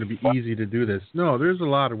 it's going to be easy to do this. No, there's a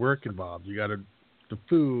lot of work involved. You got the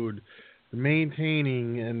food, the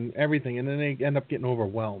maintaining, and everything, and then they end up getting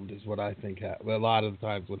overwhelmed is what I think a lot of the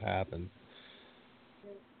times what happens.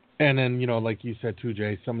 And then, like you said too,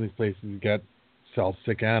 Jay, some of these places sell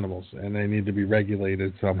sick animals, and they need to be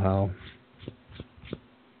regulated somehow.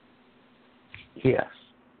 Yes.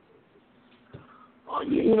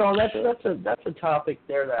 Well, that's a topic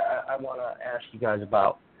there that I want to ask you guys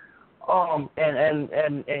about. And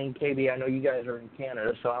KB, I know you guys are in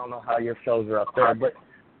Canada, so I don't know how your shows are up there, but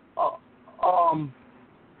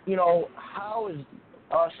how is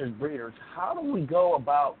us as breeders? How do we go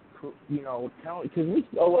about, telling? Because we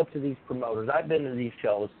go up to these promoters. I've been to these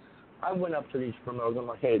shows. I went up to these promoters. I'm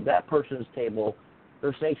like, hey, that person's table,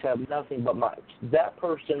 their snakes have nothing but mites. That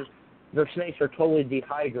person, their snakes are totally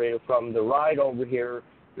dehydrated from the ride over here.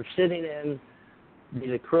 They're sitting in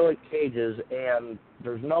these acrylic cages, and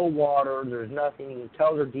there's no water, there's nothing. You can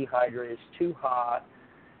tell they're dehydrated. It's too hot,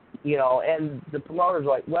 and the promoter's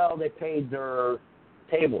like, well, they paid their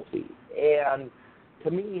table fee. And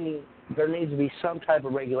to me, there needs to be some type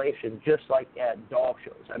of regulation, just like at dog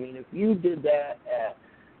shows. I mean, if you did that at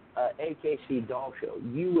AKC dog show,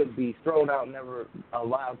 you would be thrown out and never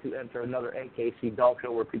allowed to enter another AKC dog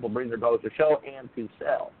show where people bring their dogs to show and to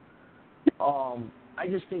sell. I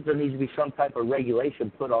just think there needs to be some type of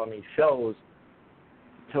regulation put on these shows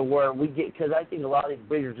to where we get, because I think a lot of these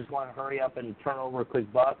breeders just want to hurry up and turn over a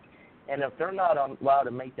quick buck. And if they're not allowed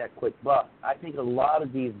to make that quick buck, I think a lot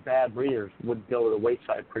of these bad breeders would go to the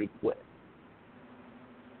wayside pretty quick.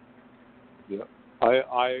 Yeah,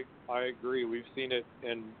 I agree. We've seen it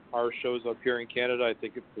in our shows up here in Canada. I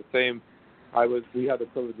think it's the same. We had the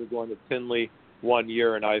privilege of going to Tinley one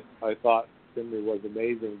year, and I thought Tinley was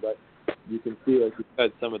amazing. But you can see, like you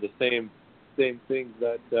said, some of the same things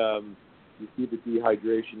that you see the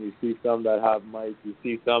dehydration. You see some that have mites. You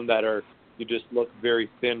see some that you just look very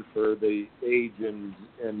thin for the age and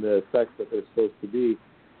the sex that they're supposed to be.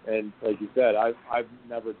 And like you said, I've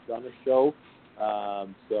never done a show,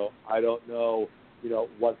 so I don't know,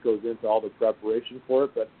 what goes into all the preparation for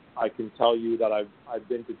it. But I can tell you that I've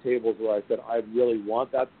been to tables where I said I really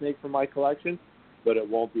want that snake for my collection, but it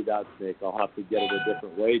won't be that snake. I'll have to get it a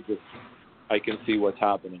different way. Just I can see what's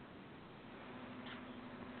happening.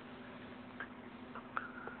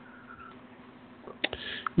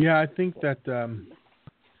 Yeah, I think that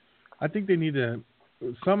I think they need to.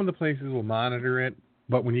 Some of the places will monitor it,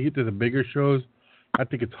 but when you get to the bigger shows, I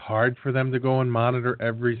think it's hard for them to go and monitor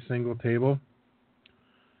every single table.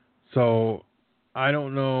 So I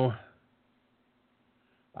don't know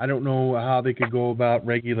how they could go about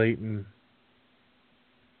regulating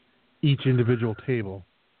each individual table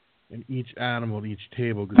and each animal at each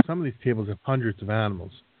table, because some of these tables have hundreds of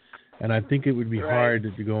animals. And I think it would be hard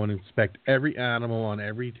to go and inspect every animal on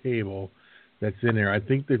every table that's in there. I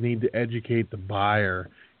think they need to educate the buyer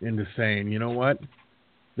into saying, you know what,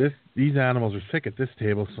 these animals are sick at this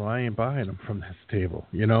table, so I ain't buying them from this table.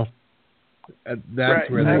 That's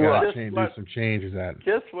where they got to do some changes at.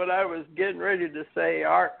 Just what I was getting ready to say.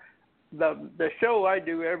 The show I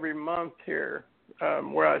do every month here,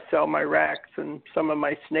 where I sell my racks and some of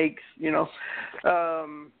my snakes,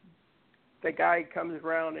 the guy comes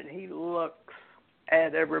around and he looks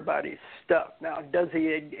at everybody's stuff. Now, does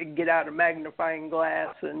he get out a magnifying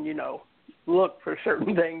glass and, look for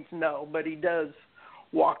certain things? No, but he does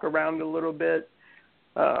walk around a little bit.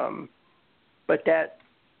 But that,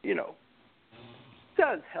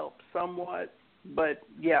 does help somewhat. But,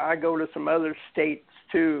 yeah, I go to some other states,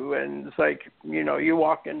 too, and it's like, you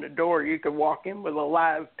walk in the door, you could walk in with a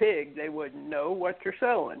live pig. They wouldn't know what you're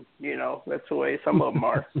selling. That's the way some of them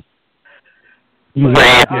are.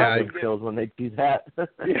 Kills when they do that.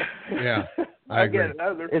 Yeah, I agree.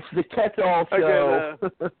 It's the catch-all show.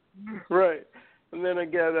 Right. And then I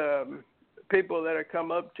get people that have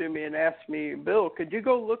come up to me and ask me, Bill, could you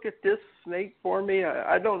go look at this snake for me?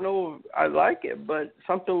 I don't know if I like it, but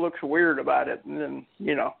something looks weird about it. And then,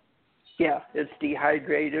 it's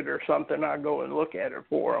dehydrated or something. I'll go and look at it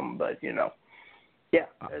for them. But,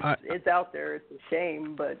 it's out there. It's a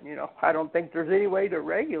shame. But, I don't think there's any way to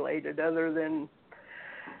regulate it other than,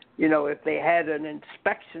 if they had an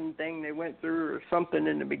inspection thing they went through or something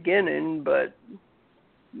in the beginning. But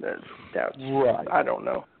that's right. I don't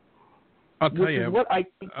know. I'll tell you what I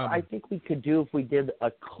think we could do if we did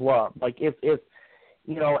a club. Like if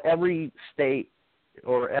every state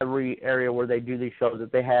or every area where they do these shows,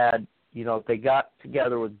 if they had, if they got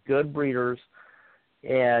together with good breeders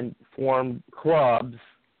and formed clubs,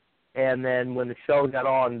 and then when the show got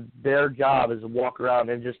on, their job is to walk around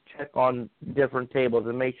and just check on different tables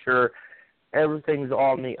and make sure everything's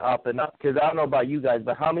on the up and up. Because I don't know about you guys,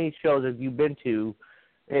 but how many shows have you been to,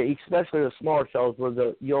 especially the smaller shows,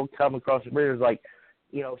 where you'll come across the breeders, like,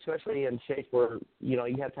 especially in states where, you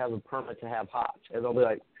have to have a permit to have hots. And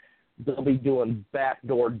they'll be doing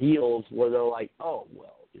backdoor deals where they're like, oh,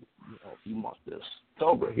 well, if you want this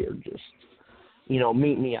over here, just,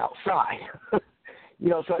 meet me outside.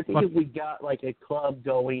 So I think if we got like a club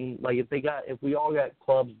going, like if we all got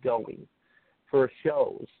clubs going for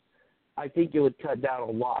shows, I think it would cut down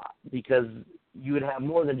a lot, because you would have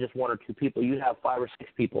more than just one or two people. You'd have 5 or 6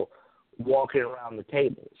 people walking around the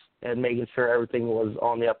tables and making sure everything was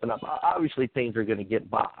on the up and up. Obviously, things are going to get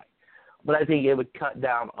by, but I think it would cut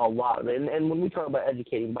down a lot. And when we talk about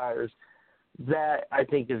educating buyers, that I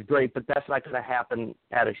think is great, but that's not going to happen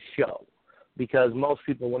at a show, because most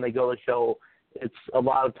people, when they go to a show, it's a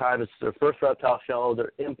lot of times it's their first reptile show,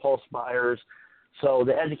 they're impulse buyers. So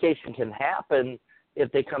the education can happen if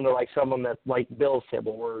they come to like someone that's like Bill's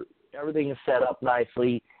table, where everything is set up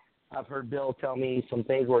nicely. I've heard Bill tell me some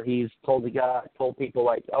things where he's told people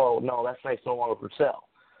like, oh, no, that snake's no longer for sale.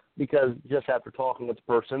 Because just after talking with the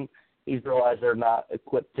person, he's realized they're not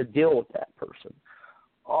equipped to deal with that person.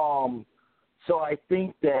 So I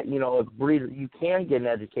think that, if breeder, you can get an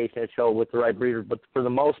education at a show with the right breeder, but for the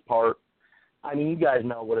most part, I mean, you guys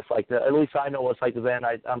know what it's like. At least I know what it's like to vend.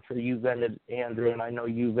 I'm sure you vended Andrew, and I know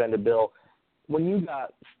you vended Bill. When you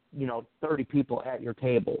got, 30 people at your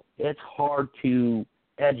table, it's hard to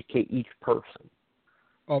educate each person.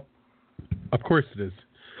 Oh, of course it is.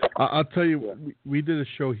 I'll tell you, we did a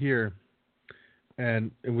show here,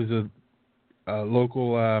 and it was a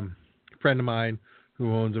local friend of mine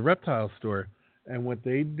who owns a reptile store. And what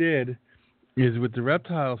they did is with the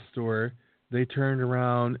reptile store, they turned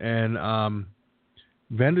around and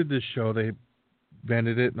vended this show. They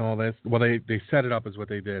vended it and all that. Well, they set it up is what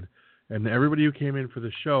they did. And everybody who came in for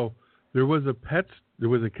the show, there was a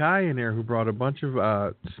guy in there who brought a bunch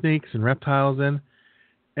of snakes and reptiles in,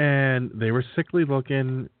 and they were sickly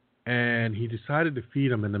looking, and he decided to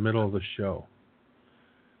feed them in the middle of the show.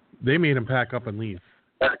 They made him pack up and leave.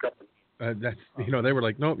 They were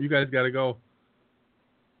like, nope, you guys got to go.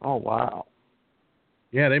 Oh, wow.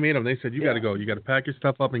 Yeah, they made them. They said, you got to go. You got to pack your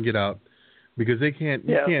stuff up and get out. Because they can't,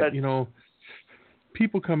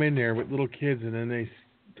 people come in there with little kids and then they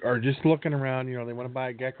are just looking around, they want to buy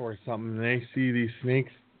a gecko or something, and they see these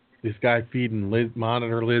snakes, this guy feeding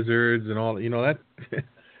monitor lizards and all, that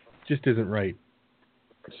just isn't right.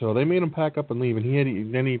 So they made him pack up and leave,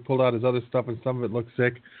 and then he pulled out his other stuff, and some of it looked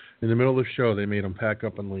sick. In the middle of the show, they made him pack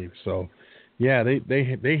up and leave. So, yeah,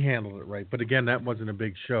 they handled it right. But again, that wasn't a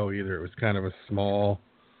big show either. It was kind of a small,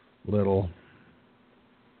 little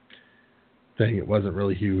thing. It wasn't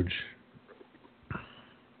really huge.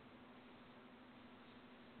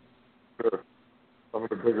 Sure. Some of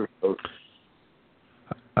the bigger shows.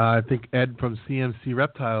 I think Ed from CMC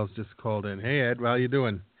Reptiles just called in. Hey, Ed, how you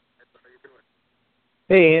doing?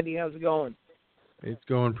 Hey, Andy, how's it going? It's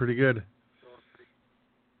going pretty good.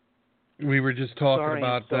 We were just talking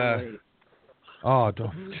about.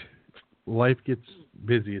 Life gets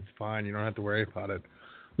busy. It's fine. You don't have to worry about it.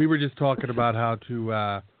 We were just talking about how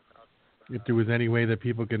to, if there was any way that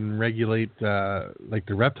people can regulate, like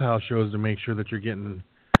the reptile shows, to make sure that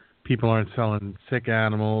people aren't selling sick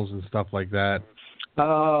animals and stuff like that.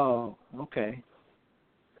 Oh, okay.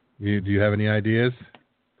 Do you have any ideas?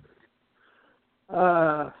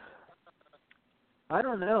 I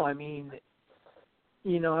don't know. I mean,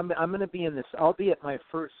 I'm going to be in this. I'll be at my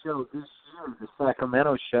first show this year, the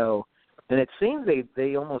Sacramento show, and it seems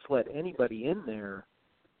they almost let anybody in there,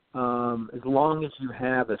 as long as you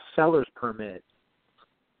have a seller's permit.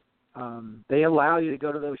 They allow you to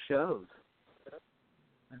go to those shows.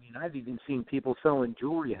 I mean, I've even seen people selling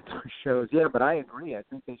jewelry at those shows. Yeah, but I agree. I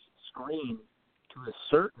think they should screen to a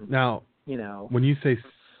certain. Now, when you say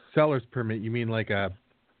seller's permit, you mean like a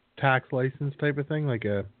tax license type of thing, like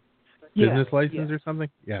a business license or something?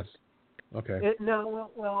 Yes. Okay.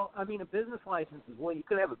 Well, I mean, a business license is you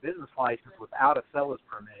could have a business license without a seller's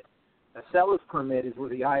permit. A seller's permit is where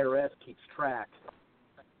the IRS keeps track.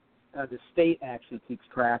 The state actually keeps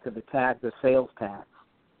track of the sales tax,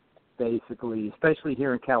 basically, especially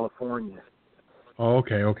here in California. Oh,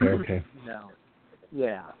 okay.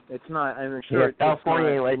 Yeah, it's not. I'm sure. Yeah,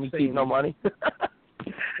 California ain't letting you keep no money.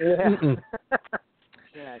 Yeah.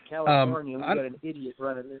 Yeah, California, we got an idiot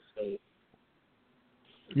running this state.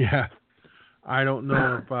 Yeah. I don't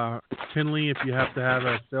know if, Finley, if you have to have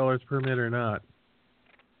a seller's permit or not.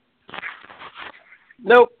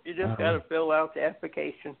 Nope, you just got to fill out the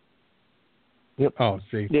application. Yep. Oh,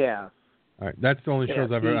 see. Yeah. All right, that's the only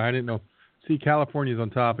shows I've ever. I didn't know. See, California's on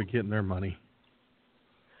top of getting their money.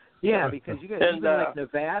 Yeah, because you guys, even like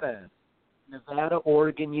Nevada,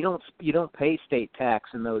 Oregon, you don't pay state tax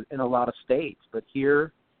in a lot of states, but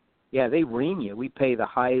here, yeah, they ream you. We pay the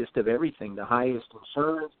highest of everything, the highest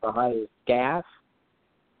insurance, the highest gas.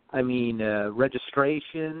 I mean,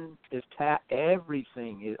 registration is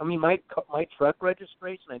everything. I mean, my truck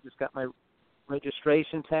registration, I just got my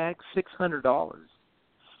registration tax, $600.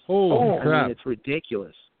 Holy crap! I mean, it's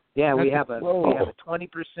ridiculous. Yeah, we have a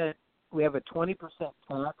 20%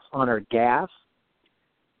 tax on our gas.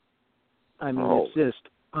 I mean, it's just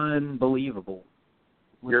unbelievable.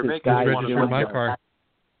 I just registered my car.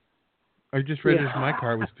 I just registered my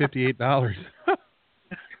car. It was $58.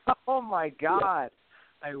 Oh my God!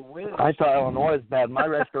 I wish. I thought Illinois was bad. My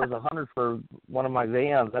register was $100 for one of my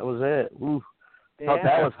vans. That was it. Ooh, thought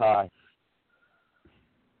that was high.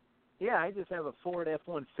 Yeah, I just have a Ford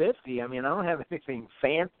F-150. I mean, I don't have anything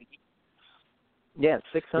fancy. Yeah,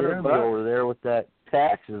 $600 over there with that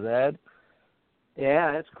taxes, Ed.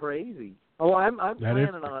 Yeah, that's crazy. Oh, I'm planning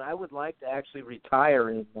on. I would like to actually retire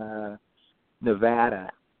in Nevada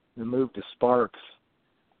and move to Sparks.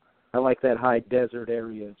 I like that high desert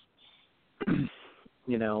area.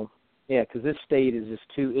 Yeah, because this state is just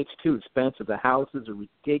too expensive. The houses are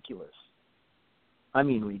ridiculous. I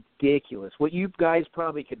mean, ridiculous. What you guys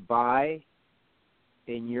probably could buy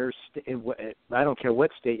in your I don't care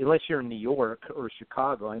what state, unless you're in New York or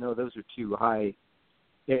Chicago. I know those are too high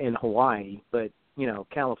in Hawaii, but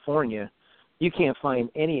California, you can't find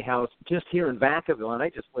any house just here in Vacaville, and I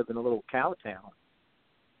just live in a little cow town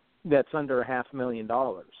that's under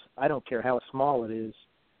 $500,000. I don't care how small it is.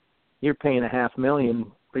 You're paying $500,000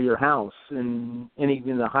 for your house, and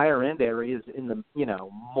even the higher end areas in the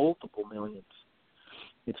multiple millions.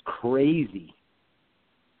 It's crazy.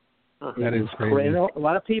 That is crazy. A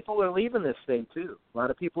lot of people are leaving this state too. A lot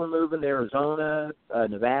of people are moving to Arizona,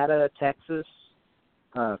 Nevada, Texas,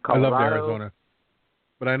 Colorado. I love Arizona.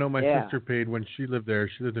 But I know my sister paid when she lived there.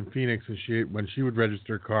 She lived in Phoenix, and when she would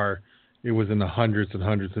register a car, it was in the hundreds and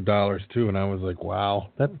hundreds of dollars too. And I was like, wow,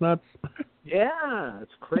 that's nuts. Yeah,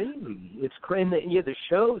 it's crazy. It's crazy. Yeah, the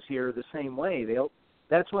shows here are the same way.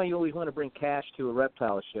 That's why you always want to bring cash to a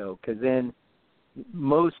reptile show, because then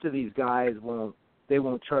most of these guys won't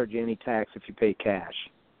charge you any tax if you pay cash.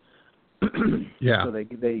 Yeah. So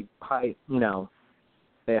they hide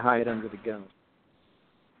they hide under the gun.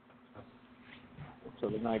 So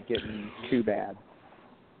they're not getting too bad.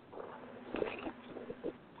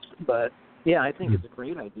 But yeah, I think it's a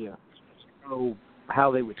great idea. So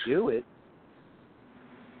how they would do it,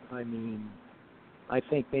 I mean, I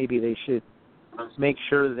think maybe they should make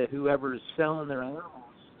sure that whoever's selling their animals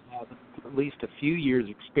have at least a few years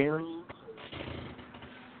experience.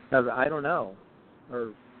 I don't know.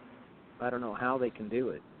 Or I don't know how they can do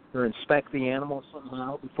it. Or inspect the animals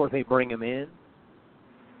somehow before they bring them in.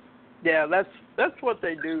 Yeah, that's what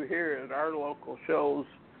they do here at our local shows.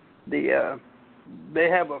 They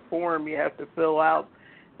have a form you have to fill out,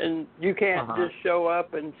 and you can't just show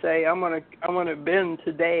up and say I'm gonna bin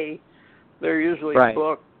today. They're usually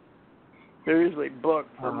booked. They're usually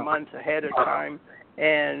booked for months ahead of time,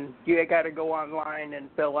 and you got to go online and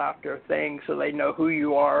fill out their thing so they know who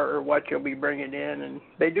you are or what you'll be bringing in, and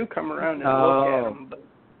they do come around and look at them.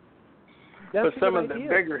 But some of the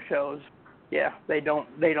bigger shows, yeah, they don't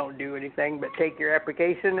do anything but take your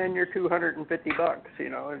application and your $250,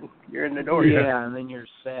 and you're in the door. Yeah, and then you're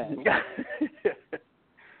set.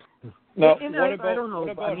 Now, I don't know.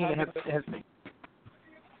 I mean,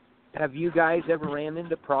 have you guys ever ran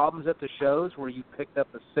into problems at the shows where you picked up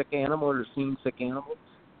a sick animal or seen sick animals?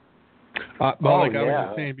 I was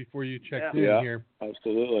just saying before you checked in here.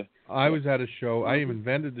 Absolutely. I was at a show. I even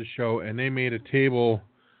vended the show, and they made a table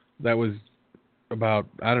that was about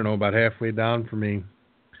halfway down for me.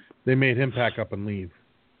 They made him pack up and leave.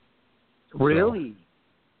 Really?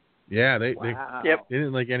 So, yeah, they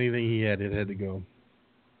didn't like anything he had. It had to go.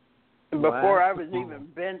 Before I was even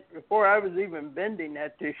vending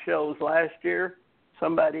at these shows last year,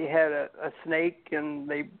 somebody had a snake, and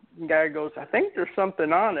the guy goes, "I think there's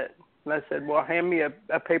something on it." And I said, "Well, hand me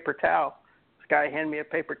a paper towel." This guy handed me a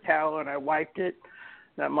paper towel, and I wiped it.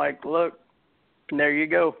 And I'm like, "Look, and there you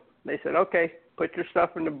go." They said, "Okay, put your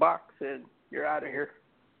stuff in the box, and you're out of here."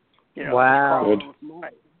 Wow.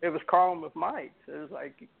 It was crawling with mites. It was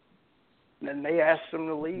like, and then they asked them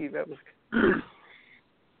to leave. That was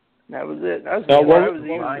it. I was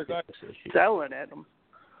even selling at them.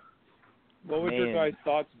 What would your guys'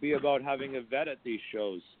 thoughts be about having a vet at these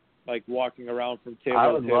shows? Like walking around from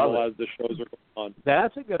table to table as the shows are going on.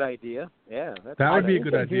 That's a good idea. Yeah. That would be a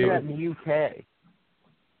good idea. Do that in the UK.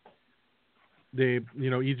 They,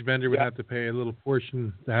 each vendor would have to pay a little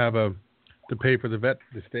portion to pay for the vet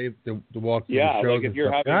to stay to walk through the shows. Yeah, like if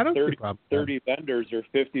you're having 30 vendors or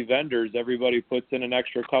 50 vendors, everybody puts in an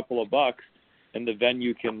extra couple of bucks, and the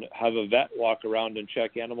venue can have a vet walk around and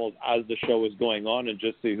check animals as the show is going on and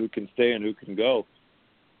just see who can stay and who can go.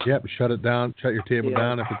 Yep, shut it down, shut your table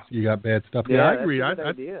down if you got bad stuff. Yeah, I agree. That's a good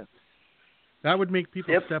idea. That would make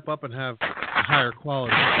people step up and have a higher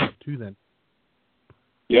quality stuff too then.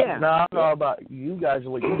 Yeah. No, I don't know about you guys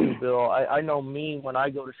what you do, Bill. I know me when I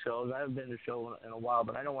go to shows. I haven't been to a show in a while,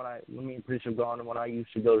 but I know when me and Priest have gone and when I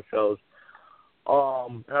used to go to shows.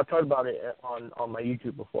 And I've talked about it on my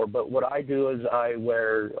YouTube before. But what I do is I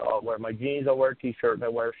wear my jeans, I wear a T-shirt, and I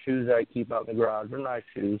wear shoes that I keep out in the garage. They're nice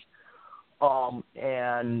shoes.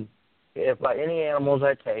 And if by any animals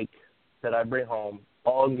I take that I bring home,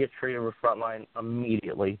 all get treated with Frontline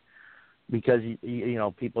immediately, because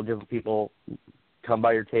different people come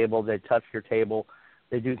by your table, they touch your table,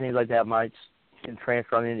 they do things like that. Mites can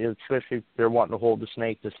transfer on you, especially if they're wanting to hold the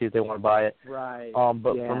snake to see if they want to buy it. Right.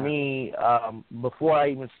 But for me, before I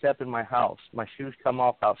even step in my house, my shoes come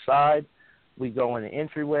off outside. We go in the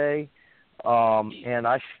entryway, and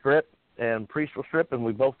I strip, and Priest will strip, and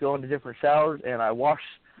we both go into different showers, and I wash,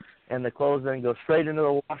 and the clothes then go straight into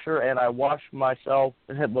the washer, and I wash myself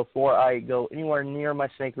before I go anywhere near my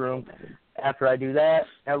snake room. After I do that,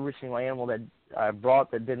 every single animal that I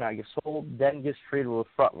brought that did not get sold then gets treated with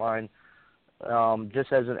Frontline,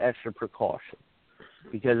 just as an extra precaution.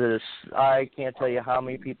 Because I can't tell you how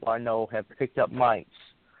many people I know have picked up mites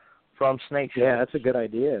from snake shows. Yeah, that's a good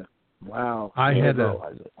idea. Wow. I had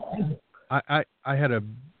a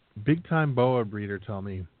big time boa breeder tell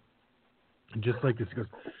me And just like this, he goes,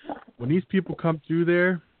 when these people come through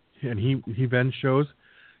there, and he vends shows,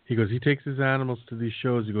 he goes, he takes his animals to these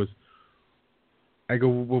shows. He goes, I go,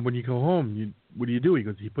 well, when you go home, what do you do? He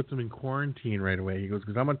goes, he puts them in quarantine right away. He goes,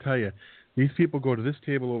 because I'm going to tell you, these people go to this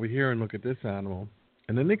table over here and look at this animal,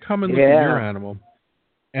 and then they come and look at your animal.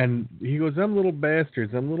 And he goes, them little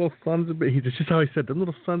bastards, them little sons of bastards, that's just how he said, them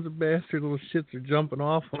little sons of bastards, little shits are jumping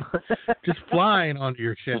off them, just flying onto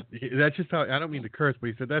your shit. That's just how, I don't mean to curse, but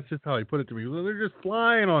he said, that's just how he put it to me. He goes, they're just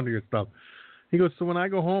flying onto your stuff. He goes, so when I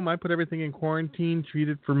go home, I put everything in quarantine, treat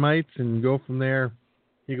it for mites, and go from there.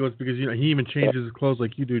 He goes, because, you know, he even changes his clothes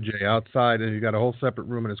like you do, Jay, outside, and he's got a whole separate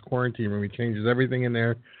room in his quarantine room. He changes everything in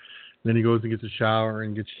there. Then he goes and gets a shower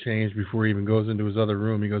and gets changed before he even goes into his other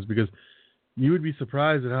room. He goes, because you would be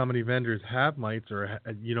surprised at how many vendors have mites, or,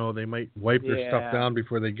 you know, they might wipe their stuff down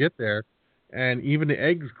before they get there. And even the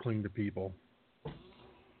eggs cling to people.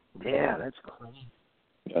 Yeah, that's crazy.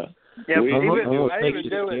 Yeah, I even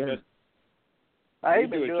do it. I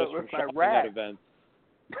even do it with my racks.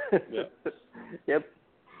 Yep.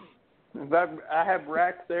 If I have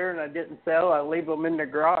racks there and I didn't sell, I leave them in the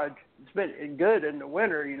garage. It's been good in the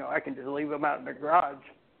winter, you know. I can just leave them out in the garage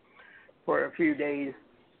for a few days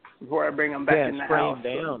before I bring them back in the house.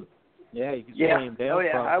 Spray them down. Yeah, you can spray them down. Oh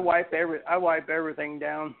yeah, I wipe everything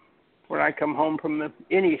down when I come home from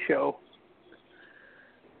any show.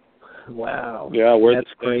 Wow. Yeah,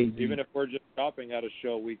 that's crazy. Even if we're just shopping at a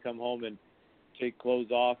show, we come home and take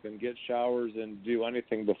clothes off and get showers and do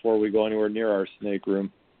anything before we go anywhere near our snake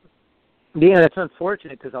room. Yeah, that's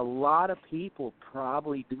unfortunate because a lot of people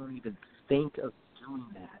probably don't even think of doing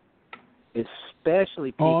that,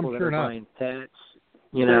 especially people that are buying pets.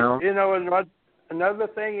 You know. You know, another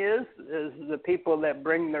thing is the people that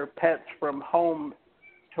bring their pets from home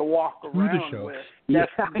to walk around with. Yeah,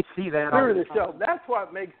 I see that through the show. That's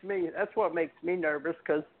what makes me nervous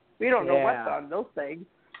because we don't know what's on those things.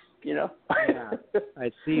 You know. Yeah, I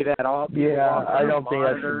see that all. Yeah, I don't think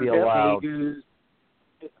that should be allowed.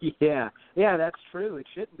 Yeah, that's true. It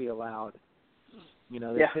shouldn't be allowed. You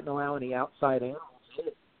know, they shouldn't allow any outside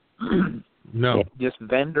animals. No. Just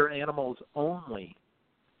vendor animals only.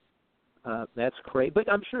 That's great. But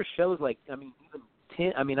I'm sure shows like, I've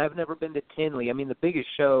never been to Tinley. I mean, the biggest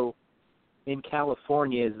show in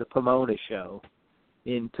California is the Pomona show.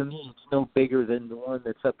 And to me, it's no bigger than the one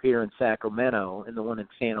that's up here in Sacramento and the one in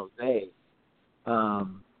San Jose.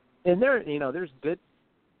 And there's good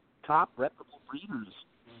top reputable breeders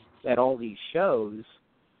at all these shows.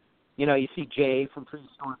 You know, you see Jay from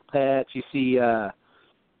Prehistoric Pets. You see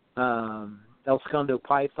El Segundo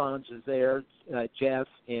Pythons is there. Jeff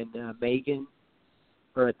and Megan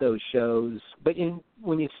are at those shows. But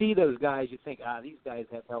when you see those guys, you think, these guys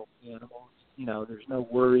have healthy animals. You know, there's no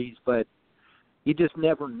worries. But you just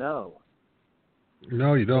never know.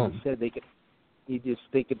 No, you don't. Like you said,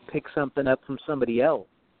 they could pick something up from somebody else.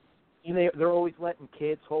 And they're always letting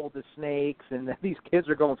kids hold the snakes, and these kids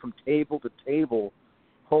are going from table to table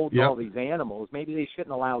holding all these animals. Maybe they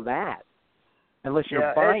shouldn't allow that unless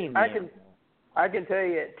you're buying them. I can tell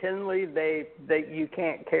you at Tinley, you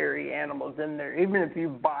can't carry animals in there. Even if you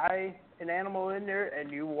buy an animal in there and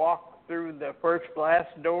you walk through the first glass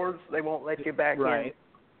doors, they won't let you back in.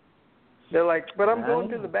 They're like, but I'm going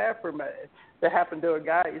to the bathroom. That happened to a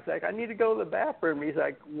guy. He's like, I need to go to the bathroom. He's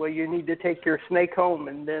like, well, you need to take your snake home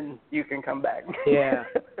and then you can come back. Yeah.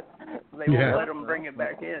 They won't let them bring it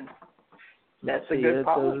back in. That's a good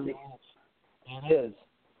policy. It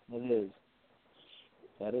is.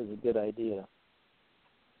 That is a good idea.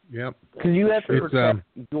 Yep. Because you have to protect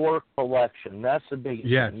your collection. That's the biggest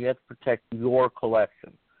thing. You have to protect your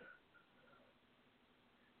collection.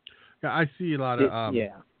 Yeah, I see a lot of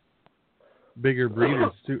bigger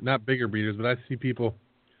breeders too. Not bigger breeders, but I see people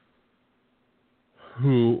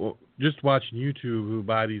who just watching YouTube who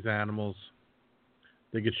buy these animals.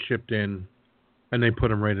 They get shipped in, and they put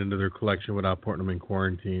them right into their collection without putting them in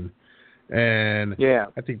quarantine. And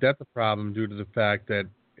I think that's a problem due to the fact that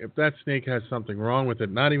if that snake has something wrong with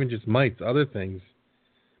it, not even just mites, other things,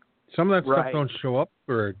 some of that stuff don't show up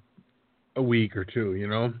for a week or two, you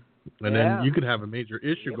know? And then you could have a major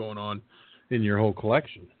issue going on in your whole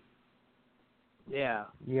collection. Yeah.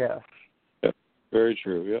 Yeah. Yep. Very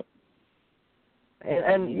true, yep.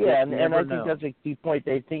 And I think that's a key point.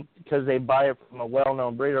 They think because they buy it from a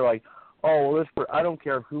well-known breeder, like, I don't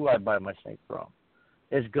care who I buy my snake from.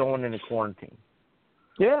 It's going into quarantine.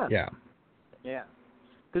 Yeah. Yeah. Yeah.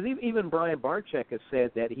 Because even Brian Barczyk has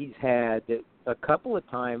said that he's had a couple of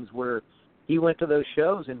times where he went to those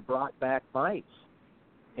shows and brought back mites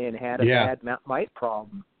and had a bad mite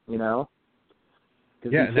problem, you know?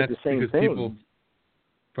 Yeah, and that's the same thing. People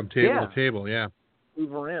from table to table,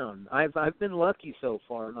 move around. I've been lucky so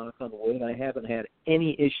far, knock on wood. I haven't had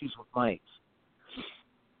any issues with mites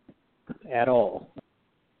at all.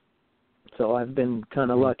 So I've been kind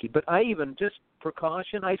of lucky. But I even, just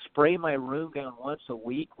precaution, I spray my room down once a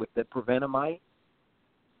week with the Prevenamite.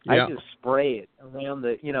 Yeah. I just spray it around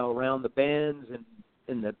the, around the bends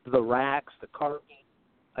and the racks, the carpet.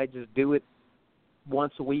 I just do it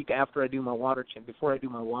once a week after I do my water change, before I do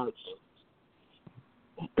my water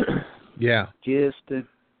change. Yeah. Just to,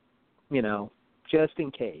 just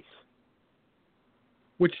in case.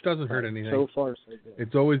 Which doesn't hurt anything. So far, so good.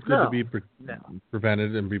 It's always good to be No.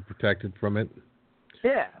 prevented and be protected from it.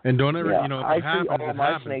 Yeah. And don't ever, if I it happens, treat all it my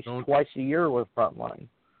happens. snakes Don't... twice a year with Frontline,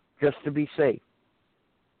 just to be safe.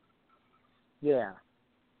 Yeah.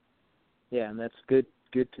 Yeah, and that's good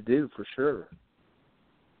to do for sure.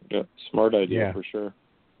 Yeah, smart idea Yeah. for sure.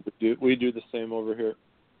 We do the same over here.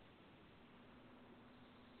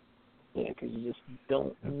 Yeah, because you just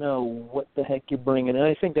don't know what the heck you're bringing. And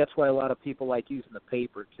I think that's why a lot of people like using the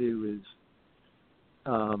paper, too, is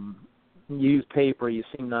you use paper, you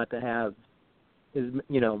seem not to have,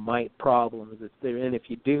 mite problems. And if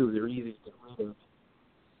you do, they're easy to get rid of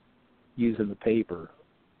using the paper.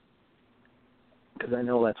 Because I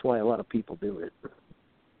know that's why a lot of people do it.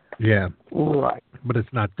 Yeah. Right. But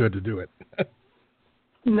it's not good to do it.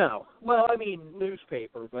 No. Well, I mean,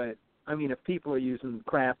 newspaper, but, if people are using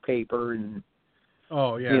craft paper and,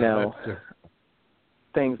 Oh, yeah. That's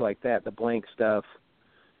things like that, the blank stuff,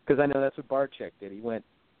 because I know that's what Barczyk did. He went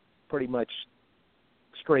pretty much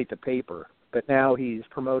straight to paper, but now he's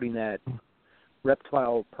promoting that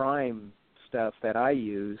Reptile Prime stuff that I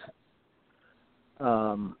use.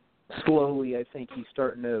 Slowly, I think he's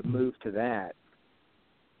starting to move to that.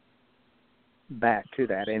 Back to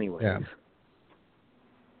that anyway. Yeah.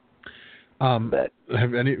 But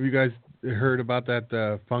have any of you guys heard about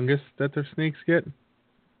that fungus that their snakes get?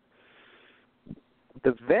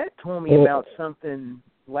 the vet told me about something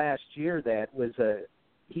last year that was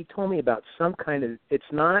he told me about some kind of, it's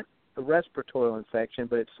not a respiratory infection,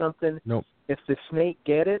 but it's something, Nope. If the snake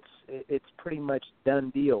get it, it's pretty much done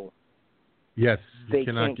deal. Yes, you They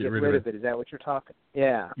cannot can't get get rid of it. Is that what you're talking?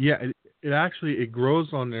 Yeah. Yeah, it actually, it grows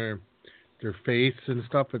on their face and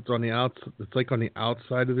stuff. It's on the it's like on the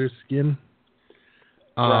outside of their skin.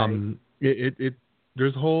 Right.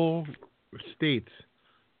 There's whole states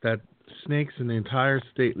that snakes in the entire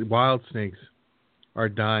state, wild snakes, are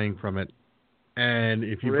dying from it. And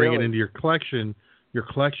if you bring it into your collection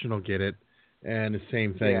will get it, and the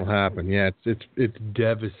same thing will happen. Yeah, it's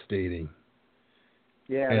devastating.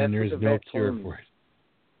 Yeah, and that's there's what the no vet cure told me. for it.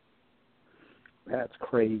 That's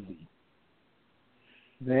crazy.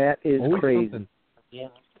 That is Always crazy. something. Yeah.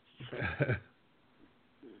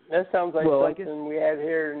 That sounds like Well, something we had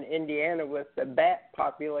here in Indiana with the bat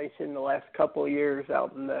population the last couple of years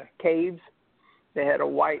out in the caves. They had a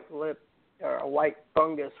white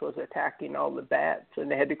fungus was attacking all the bats,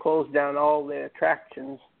 and they had to close down all the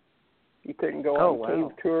attractions. You couldn't go on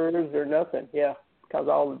cave tours or nothing. Yeah, because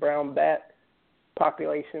all the brown bat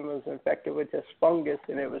population was infected with this fungus,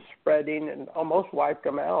 and it was spreading and almost wiped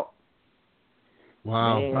them out.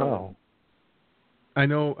 Wow. Wow. I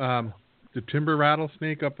know the timber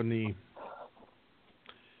rattlesnake up in the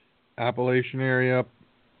Appalachian area, up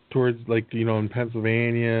towards in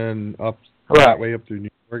Pennsylvania and up that way up through New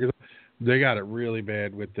York. They got it really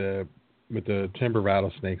bad with the timber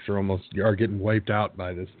rattlesnakes. Are getting wiped out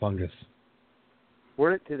by this fungus.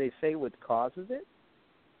 Do they say what causes it?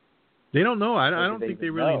 They don't know. I Or don't do they think they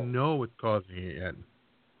even really know? know what's causing it yet.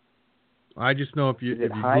 I just know if you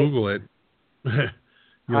high- Google it,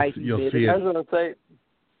 you'll see I it. was going to say,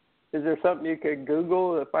 is there something you could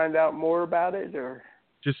Google to find out more about it, or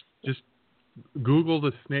Just Google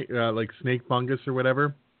the snake, snake fungus or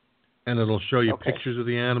whatever, and it'll show you pictures of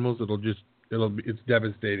the animals. It's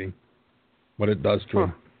devastating what it does to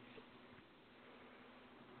them.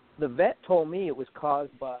 The vet told me it was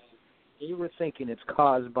caused by, you were thinking it's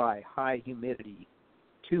caused by high humidity,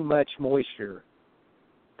 too much moisture,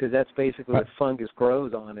 because that's basically what fungus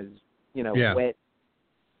grows on is, wet,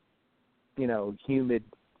 humid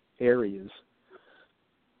areas.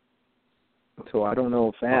 So I don't know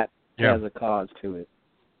if that has a cause to it.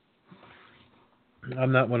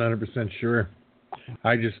 I'm not 100% sure.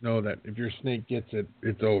 I just know that if your snake gets it,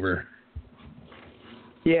 it's over.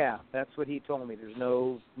 Yeah, that's what he told me. There's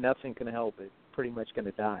nothing can help it. Pretty much going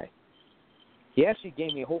to die. He actually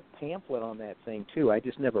gave me a whole pamphlet on that thing, too. I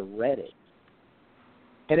just never read it.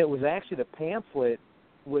 And it was actually, the pamphlet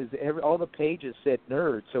was, all the pages said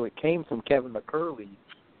nerd, so it came from Kevin McCurley.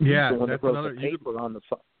 Yeah, the one that's that wrote another the paper on the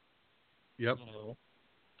phone. Yep.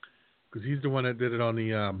 Because he's the one that did it on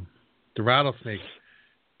the rattlesnakes.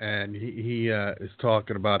 and he is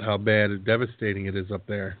talking about how bad and devastating it is up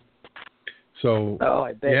there. So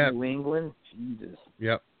I bet yeah. New England. Jesus.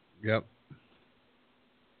 Yep.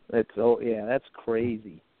 That's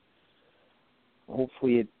crazy.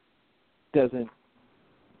 Hopefully it doesn't,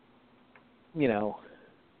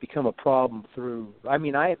 become a problem through. I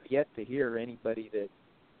mean, I have yet to hear anybody that,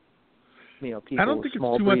 people I don't think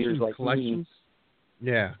small it's too much breeders in like collections.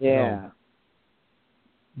 me. Yeah. Yeah. No.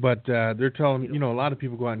 But they're telling a lot of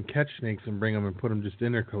people go out and catch snakes and bring them and put them just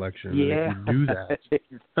in their collection. Yeah. And if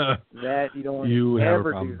you do that, that you don't want you to have a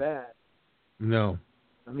ever problem. do that. No.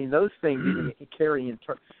 I mean, those things you can carry in.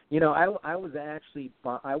 I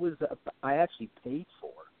actually paid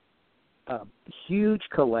for a huge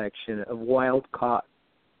collection of wild caught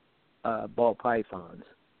ball pythons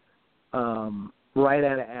right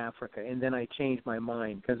out of Africa, and then I changed my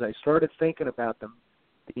mind because I started thinking about them,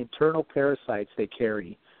 the internal parasites they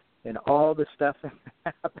carry, and all the stuff that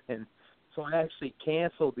happened. So I actually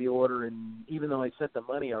canceled the order, and even though I sent the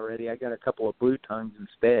money already, I got a couple of blue tongues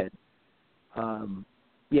instead.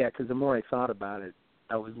 Because the more I thought about it,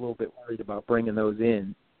 I was a little bit worried about bringing those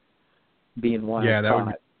in, being wild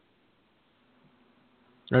caught.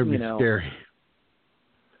 That would be scary.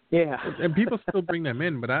 Yeah. And people still bring them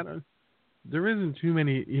in, but there isn't too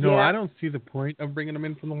many, I don't see the point of bringing them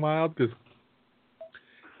in from the wild because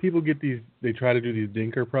people get they try to do these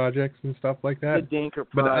dinker projects and stuff like that. The dinker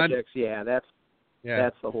projects,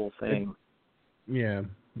 that's the whole thing.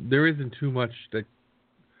 There isn't too much that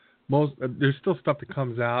there's still stuff that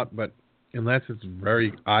comes out, but unless it's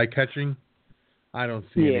very eye-catching, I don't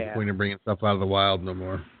see any point in bringing stuff out of the wild no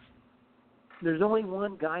more. There's only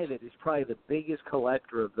one guy that is probably the biggest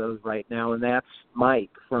collector of those right now, and that's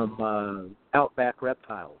Mike from Outback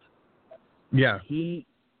Reptiles. Yeah. He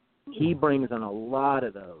brings in a lot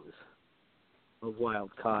of those of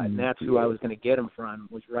wild caught, and that's who I was going to get them from,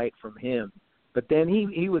 was right from him. But then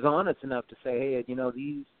he was honest enough to say, hey,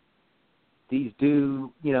 these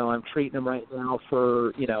do, I'm treating them right now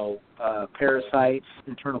for, parasites,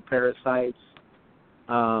 internal parasites.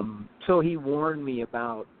 So he warned me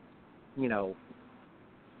about, the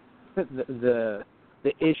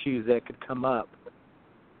issues that could come up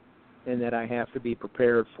and that I have to be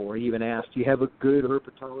prepared for. He even asked, do you have a good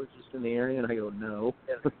herpetologist in the area? And I go, no,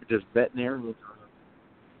 just veterinarians.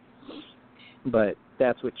 But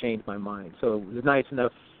that's what changed my mind. So it was nice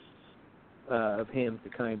enough of him to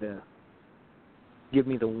kind of give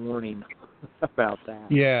me the warning about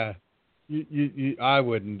that. Yeah. I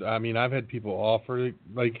wouldn't. I mean, I've had people offer,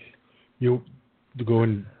 to go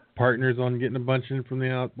in partners on getting a bunch in from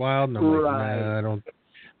the wild, and I'm like, nah,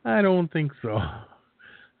 I don't think so.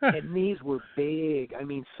 And these were big. I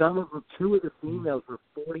mean, two of the females were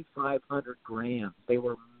 4,500 grams. They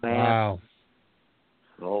were massive. Wow.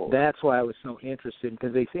 Oh. That's why I was so interested,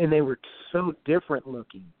 because they were so different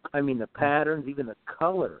looking. I mean, the patterns, even the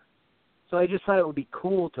color. So I just thought it would be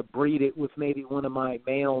cool to breed it with maybe one of my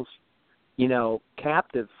males,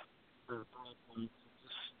 captive,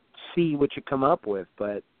 see what you come up with.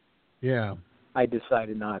 But yeah, I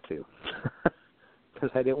decided not to because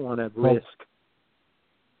I didn't want to risk.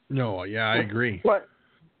 No, yeah, I agree.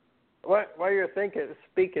 While you're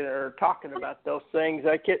speaking or talking about those things,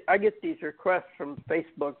 I get these requests from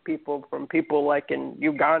Facebook from people like in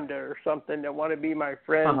Uganda or something that want to be my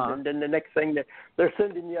friends, and then the next thing they're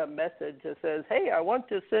sending you a message that says, "Hey, I want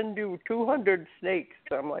to send you 200 snakes."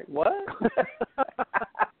 So I'm like, "What?"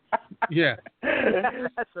 Yeah,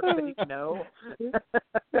 that's a big no.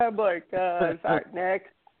 I'm like, sorry, next.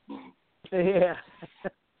 Yeah.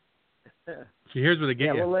 So here's what they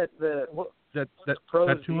get you. We'll let that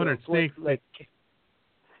 200 snakes.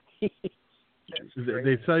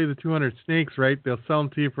 They sell you the 200 snakes, right? They'll sell them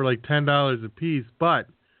to you for like $10 a piece, but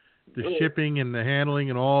the shipping and the handling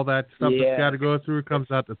and all that stuff that's got to go through comes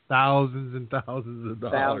out to thousands and thousands of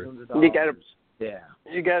dollars.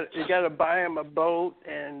 You got to buy them a boat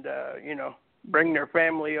and bring their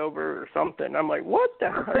family over or something. I'm like, what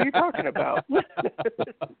the hell are you talking about?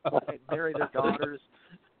 Marry their daughters.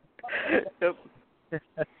 Yep.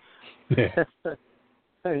 Yeah,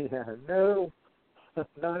 no,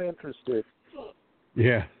 not interested.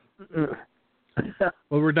 Yeah.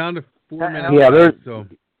 Well, we're down to 4 minutes. Yeah, so.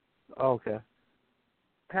 Okay.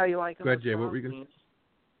 How you like them? Go ahead, Jay. What were you going to?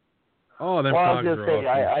 Oh, them well, frogs I was are going to say,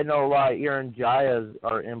 awesome. I know a lot of Iranjayas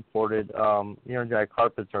are imported. Iranjaya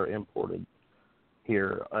carpets are imported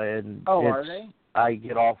here. And are they? I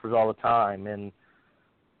get offers all the time, and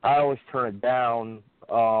I always turn it down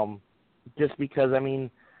just because, I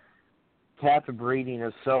mean, captive breeding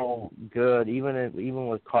is so good, even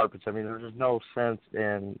with carpets. I mean, there's just no sense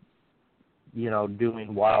in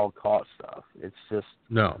doing wild caught stuff. It's just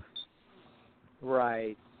No.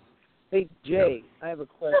 Right. Hey, Jay, I have a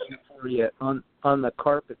question for you on the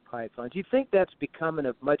carpet python. Do you think that's becoming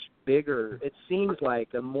a much bigger, it seems like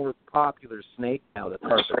a more popular snake now, the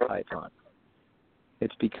carpet python?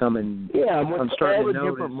 It's becoming, I'm starting all to the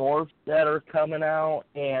notice. different morphs that are coming out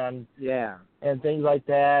and things like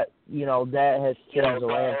that, that has changed the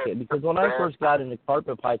landscape. Because when I first got into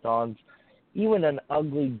carpet pythons, even an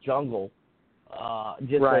ugly jungle,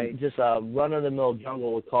 just a run-of-the-mill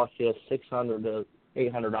jungle would cost you $600 to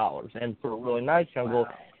 $800, and for a really nice jungle,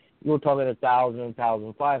 you were talking $1,000,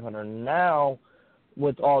 $1,500. Now,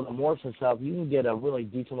 with all the morphs and stuff, you can get a really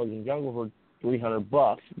decent-looking jungle for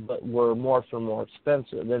 $300, but where morphs are more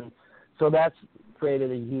expensive, and so that's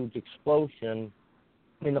created a huge explosion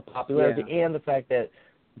in the popularity and the fact that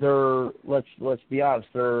let's be honest,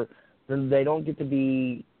 they don't get to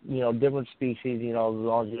be different species, as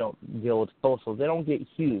long as you don't deal with coastal, they don't get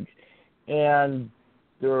huge, and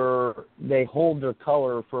they hold their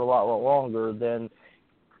color for a lot longer than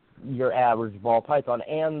your average ball python,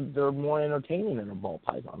 and they're more entertaining than a ball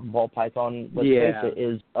python. Ball python, let's face it,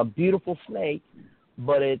 is a beautiful snake,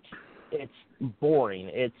 but it's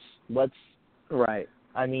boring.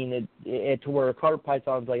 I mean, it to where a carpet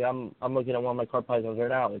python's like I'm looking at one of my carpet pythons right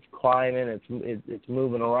now. It's climbing, it's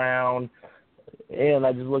moving around, and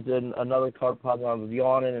I just looked at another carpet python. I was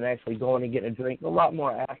yawning and actually going and getting a drink. A lot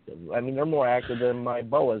more active. I mean, they're more active than my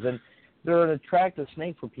boas, and they're an attractive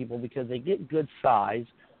snake for people because they get good size,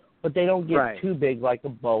 but they don't get too big like a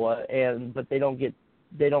boa, but they don't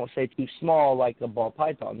stay too small like a ball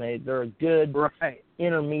python. They're a good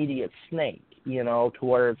intermediate snake, to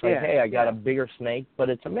where it's like, hey, I got a bigger snake, but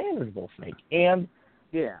it's a manageable snake, and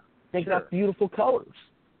they got beautiful colors.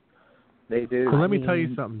 They do. So let me tell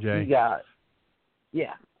you something, Jay.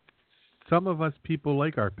 Some of us people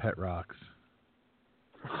like our pet rocks.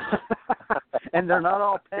 And they're not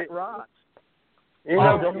all pet rocks.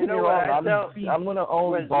 Don't get me wrong, I'm going to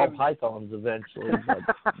own ball pythons eventually,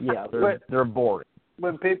 but they're boring.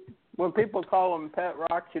 When people call them pet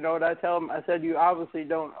rocks, you know what I tell them? I said, you obviously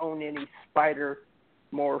don't own any spider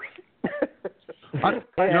morphs. Spiders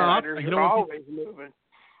are always moving.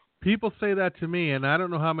 People say that to me, and I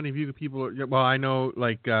don't know how many of you people. Well, I know,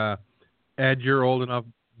 like Ed, you're old enough.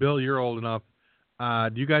 Bill, you're old enough.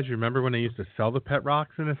 Do you guys remember when they used to sell the pet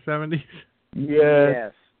rocks in the 70s?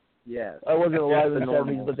 Yes. I wasn't alive in the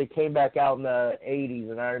 70s, but they came back out in the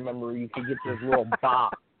 80s, and I remember you could get this little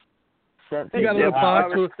box. You got a little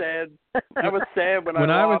box. I was sad when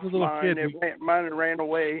I was lost a little mine. kid. Mine ran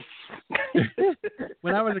away.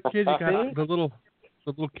 When I was a kid, you got the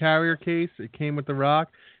little carrier case. It came with the rock.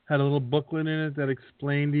 Had a little booklet in it that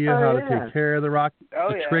explained to you how to take care of the rock,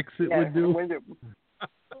 tricks it would do.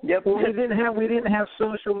 Yep. Well, we didn't have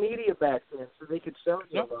social media back then, so they could sell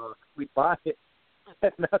you a rock. We bought it.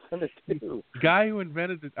 Had nothing to do. The guy who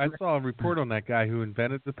invented it, I saw a report on that guy who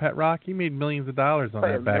invented the pet rock. He made millions of dollars on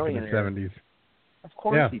that back in the 70s. Of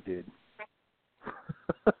course he did.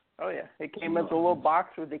 Oh, yeah. It came with a little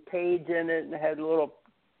box with a cage in it and had a little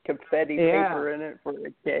confetti paper in it for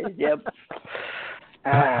the cage. Yep.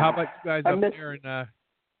 How about you guys up there in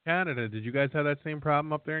Canada? Did you guys have that same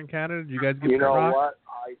problem up there in Canada? Did you guys get pet rocks? You know what?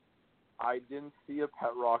 I didn't see a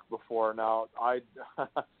pet rock before. Now,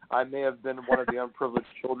 I may have been one of the unprivileged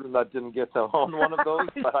children that didn't get to own one of those,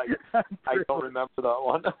 but I don't remember that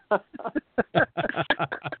one.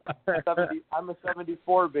 I'm a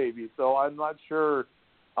 74 baby, so I'm not sure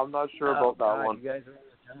about that one. You guys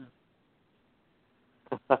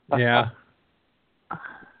are yeah.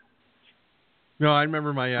 No, I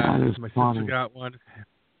remember my sister got one.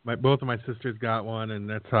 Both of my sisters got one, and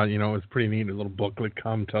that's how it was pretty neat. A little booklet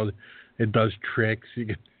tells you it does tricks.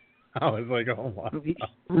 I was like, oh wow.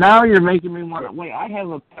 Now you're making me want to wait. I have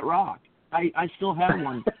a pet rock. I still have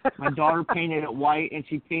one. My daughter painted it white, and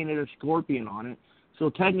she painted a scorpion on it.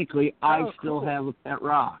 So technically, I still have a pet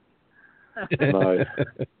rock. Nice.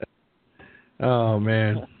 Oh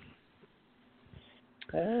man.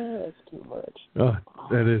 That's too much. Oh,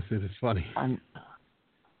 it is funny.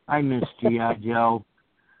 I miss G.I. Joe.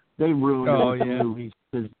 They ruined the movies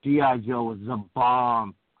because G.I. Joe was a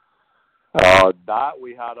bomb. That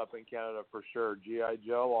we had up in Canada for sure. G.I.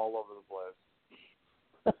 Joe all over the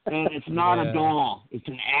place. And it's not a doll. It's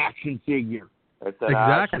an action figure. It's an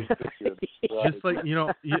action figure. Right. Just like,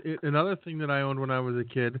 another thing that I owned when I was a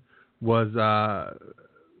kid was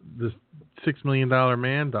this $6 Million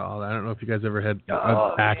Man doll. I don't know if you guys ever had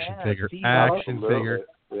an action figure. Action figure.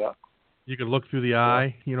 Yeah. You could look through the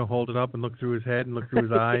eye, hold it up and look through his head and look through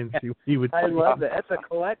his eye and see what he would see. I love that. That's a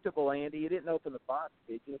collectible, Andy. You didn't open the box,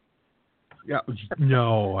 did you? Yeah,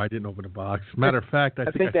 no, I didn't open a box. Matter of fact, I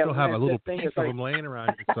think I still have a little piece of them laying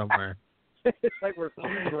around here somewhere. It's like we're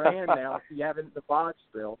 $3,000 now if you have it in the box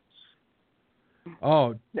still.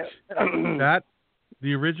 Oh,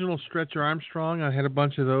 the original Stretcher Armstrong, I had a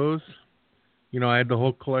bunch of those. You know, I had the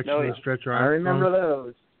whole collection of the Stretcher Armstrong. I remember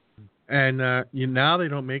those. And now they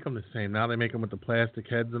don't make them the same. Now they make them with the plastic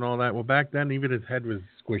heads and all that. Well, back then, even his head was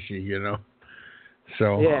squishy, you know.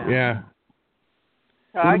 So, yeah.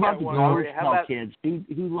 What about the Garbage Pail Kids? Who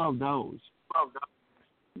loved those?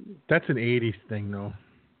 That's an 80s thing, though.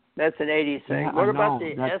 That's an 80s thing. Yeah, what about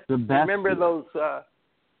the best remember those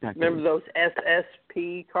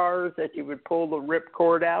SSP cars that you would pull the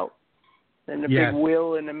ripcord out? And the big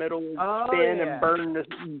wheel in the middle would spin and burn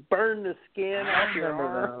the skin off your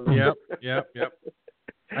arm. Yep.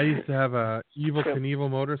 I used to have a Evil Knievel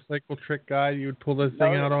motorcycle trick guy you would pull this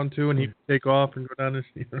thing out onto, and he'd take off and go down the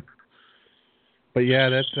street. But yeah,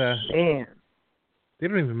 that's man. They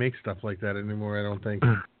don't even make stuff like that anymore, I don't think.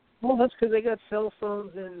 Well, that's because they got cell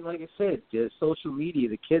phones and, like I said, social media.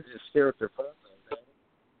 The kids just stare at their phones.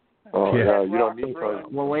 Oh, yeah, you don't need phones.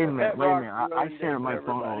 Well, wait a minute. I stare at my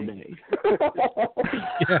phone all day.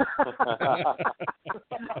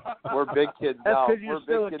 We're big kids now.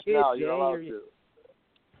 We're big kids now. You're allowed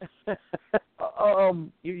to.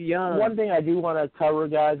 You're young. One thing I do want to cover,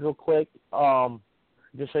 guys, real quick,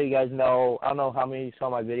 just so you guys know, I don't know how many of you saw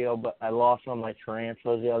my video, but I lost one of my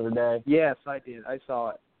tarantulas the other day. Yes, I did. I saw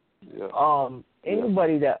it. Yeah.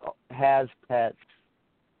 Anybody that has pets,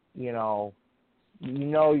 you know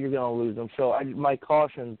you're going to lose them. So my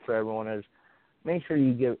caution for everyone is make sure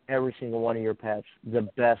you give every single one of your pets the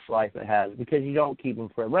best life it has, because you don't keep them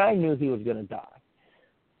forever. I knew he was going to die,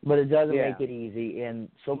 but it doesn't make it easy. And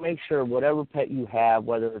so make sure whatever pet you have,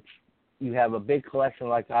 whether it's you have a big collection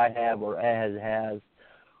like I have or Ed has,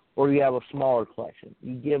 or you have a smaller collection,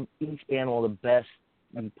 you give each animal the best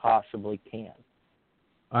you possibly can.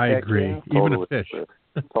 I agree. Even a fish.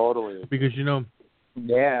 Totally. Because,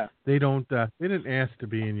 they didn't ask to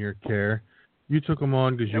be in your care. You took them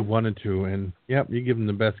on because you wanted to, and, you give them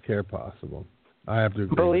the best care possible. I have to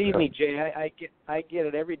agree. Believe me, Jay, I get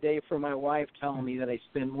it every day from my wife telling me that I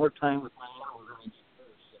spend more time with my animals than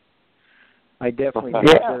I do. I definitely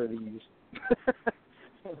take care of these.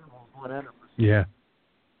 100%. Yeah.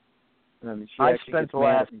 I mean, I spent the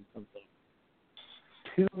last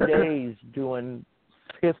 2 days doing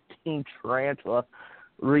 15 tarantula,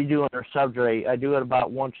 redoing their substrate. I do it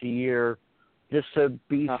about once a year just to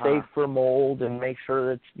be safe for mold and make sure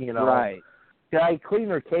that, Right. I clean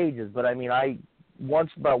their cages, but I mean,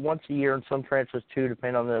 about once a year, and some tarantulas too,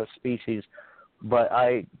 depending on the species, but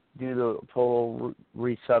I do the total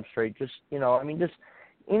re-substrate. Just, just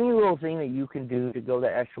any little thing that you can do to go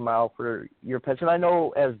the extra mile for your pets. And I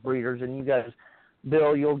know as breeders, and you guys,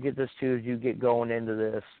 Bill, you'll get this too as you get going into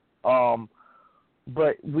this,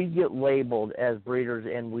 but we get labeled as breeders,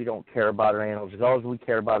 and we don't care about our animals. All we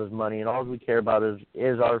care about is money, and all we care about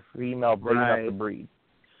is our female breeding up the breed.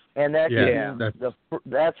 And that's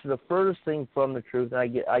the furthest thing from the truth. And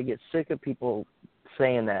I get sick of people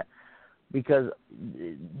saying that, because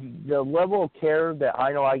the level of care that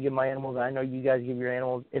I know I give my animals, I know you guys give your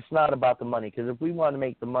animals, it's not about the money. Because if we wanted to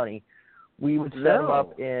make the money, we would set them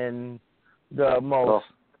up in the most.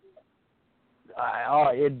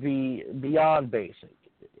 It'd be beyond basic.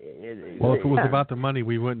 Well, if it was about the money,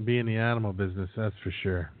 we wouldn't be in the animal business. That's for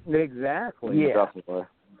sure. Exactly. Yeah. Definitely.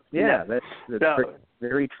 Yeah, that's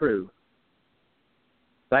very true.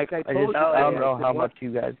 Like I told you, I don't know how much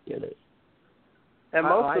you guys get it. And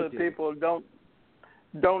most of the people don't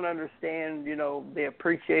understand, the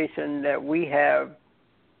appreciation that we have,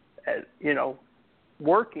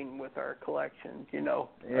 working with our collections. You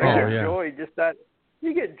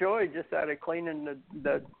get joy just out of cleaning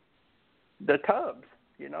the tubs.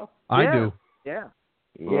 I do. Yeah.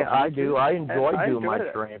 Yeah, I do. I enjoy doing my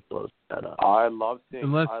tarantulas setup. I love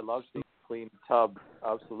seeing clean tub,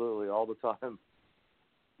 absolutely, all the time.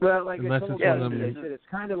 Well, like I told you, it's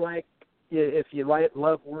kind of like if you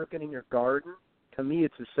love working in your garden. To me,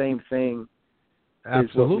 it's the same thing.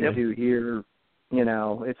 Absolutely. As what we do here.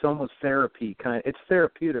 It's almost therapy. It's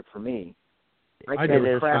therapeutic for me. I get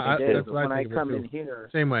a crappy day, but when I come in here,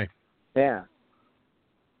 same way. Yeah.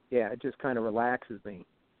 Yeah, it just kind of relaxes me.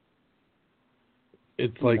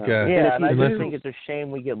 It's like and I do think it's a shame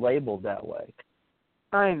we get labeled that way.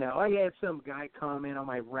 I know. I had some guy comment on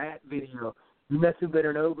my rat video. You're nothing but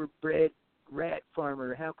an overbred rat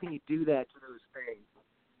farmer. How can you do that to those things?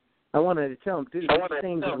 I wanted to tell him, dude, these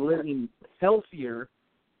things are living healthier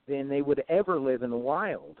than they would ever live in the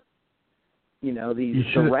wild.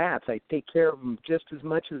 The rats, I take care of them just as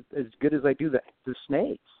much as good as I do the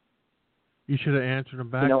snakes. You should have answered them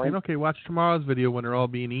back. Saying, okay, watch tomorrow's video when they're all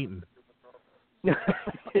being eaten. Exactly.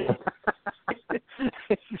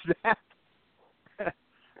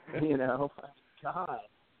 God.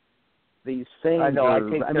 These things. I know. I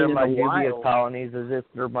take care of my dubious wild, colonies as if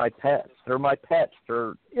they're my pets. They're my pets.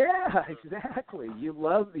 Yeah, exactly. You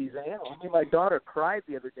love these animals. I mean, my daughter cried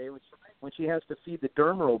the other day when she has to feed the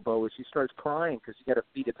dermal boa. She starts crying because you got to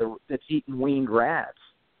feed it it's eating weaned rats.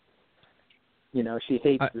 She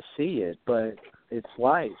hates to see it, but it's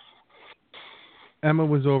life. Emma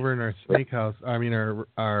was over in our snake house. I mean,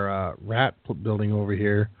 our rat building over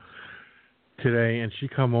here today, and she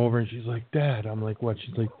come over and she's like, "Dad," I'm like, "What?"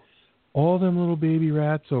 She's like, "All them little baby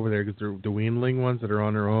rats over there, because they're the weanling ones that are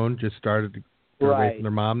on their own, just started away from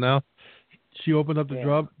their mom now." She opened up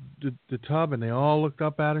the tub, and they all looked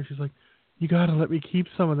up at her. She's like, "You gotta let me keep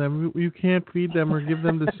some of them. You can't feed them or give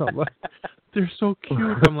them to someone. They're so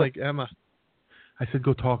cute." I'm like, "Emma," I said,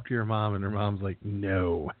 "Go talk to your mom," and her mom's like,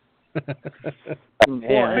 "No." I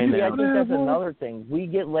think that's another thing. We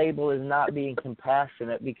get labeled as not being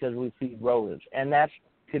compassionate because we feed rodents, and that's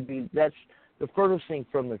the furthest thing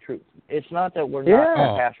from the truth. It's not that we're not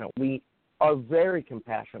compassionate. We are very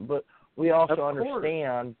compassionate, but we also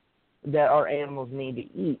understand that our animals need to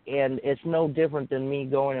eat, and it's no different than me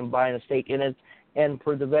going and buying a steak. And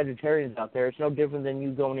for the vegetarians out there, it's no different than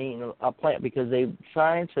you going and eating a plant, because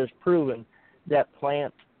science has proven that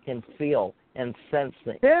plants can feel and sense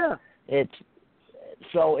things. Yeah. It's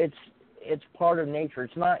part of nature.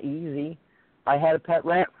 It's not easy. I had a pet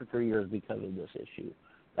rat for 3 years because of this issue.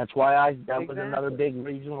 That's why that was another big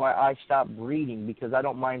reason why I stopped breeding, because I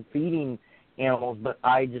don't mind feeding animals, but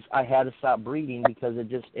I had to stop breeding because it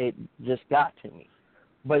just got to me.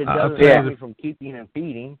 But it doesn't stop me from keeping and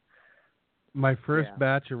feeding. My first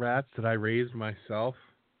batch of rats that I raised myself,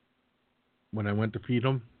 when I went to feed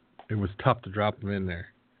them, it was tough to drop them in there.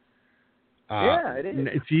 It is.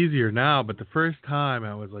 It's easier now, but the first time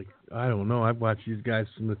I was like, I don't know. I've watched these guys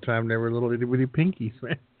from the time they were little itty bitty pinkies,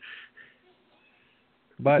 man.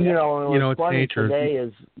 But what's funny nature. Today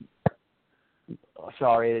is.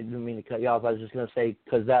 Sorry, I didn't mean to cut you off. I was just going to say,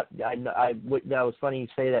 because that was funny you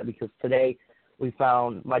say that, because today we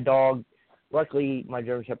found my dog. Luckily, my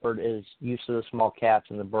German Shepherd is used to the small cats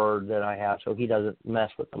and the bird that I have, so he doesn't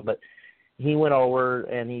mess with them. But he went over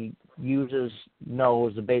and he used his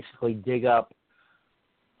nose to basically dig up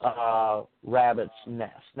rabbit's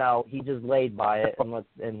nest. Now, he just laid by it,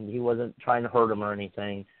 and he wasn't trying to hurt them or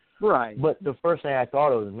anything. Right. But the first thing I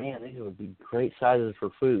thought of was, man, these would be great sizes for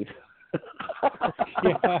food.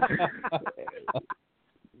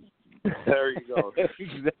 There you go.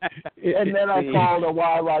 Exactly. And then I called a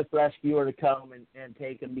wildlife rescuer to come and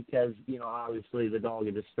take him, because obviously the dog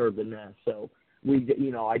had disturbed the nest. So I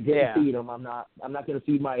didn't feed him. I'm not going to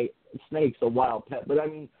feed my snakes a wild pet. But I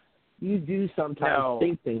mean, you do sometimes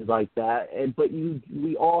think things like that. But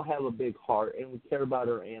we all have a big heart, and we care about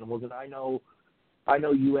our animals. And I know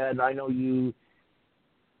you, Ed. I know you,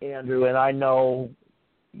 Andrew, and I know.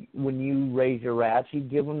 When you raise your rats, you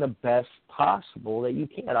give them the best possible that you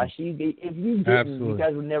can. I see if you didn't, Absolutely. You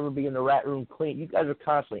guys would never be in the rat room clean. You guys are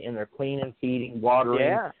constantly in there cleaning, feeding,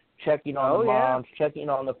 watering, checking on the moms, checking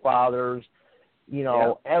on the fathers,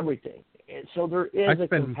 everything. And so there is a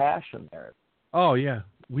compassion there. Oh, yeah.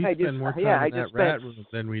 We spend more time in that rat room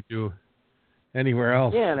than we do anywhere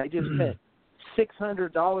else. Yeah, and I just spent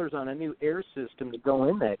 $600 on a new air system to go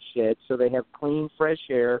in that shed so they have clean, fresh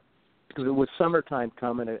air. Because it was summertime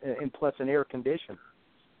coming, and plus an air conditioner,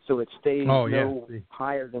 so it stays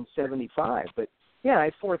higher than 75. But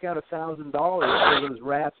I fork out $1,000 so those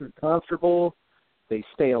rats are comfortable, they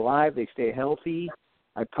stay alive, they stay healthy.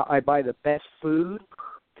 I buy the best food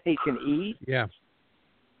they can eat. Yeah.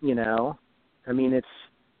 I mean it's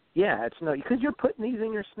no, because you're putting these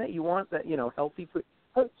in your snake. You want that healthy food.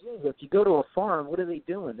 Oh, geez, if you go to a farm, what are they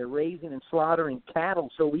doing? They're raising and slaughtering cattle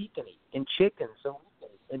so we can eat, and chickens so we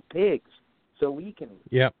can eat, and pigs so we can eat.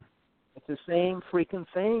 Yep. It's the same freaking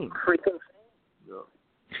thing. Yeah.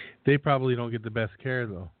 They probably don't get the best care,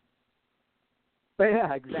 though. But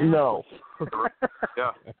yeah, exactly. No.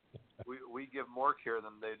 Yeah. We give more care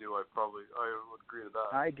than they do. I would agree with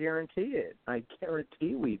that. I guarantee it. I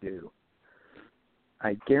guarantee we do.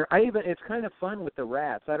 It's kind of fun with the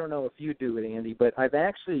rats. I don't know if you do it, Andy, but I've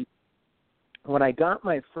actually, when I got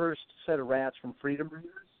my first set of rats from Freedom Breeders,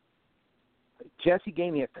 Jesse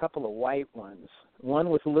gave me a couple of white ones, one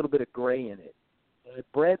with a little bit of gray in it. And I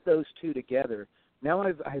bred those two together. Now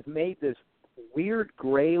I've made this weird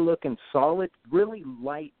gray-looking, solid, really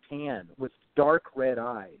light tan with dark red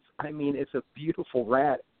eyes. I mean, it's a beautiful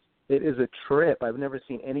rat. It is a trip. I've never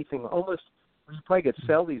seen anything. Almost, you probably could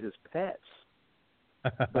sell these as pets.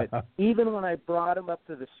 But even when I brought them up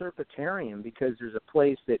to the Serpentarium, because there's a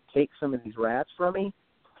place that takes some of these rats from me,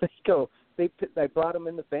 I brought them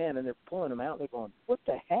in the van, and they're pulling them out. They're going, "What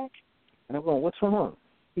the heck?" And I'm going, "What's wrong?"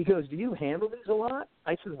 He goes, "Do you handle these a lot?"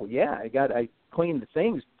 I said, "Well, yeah. I clean the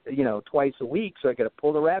things, twice a week, so I got to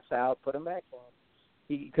pull the rats out, put them back on."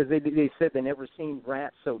 Because they said they never seen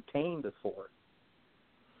rats so tame before.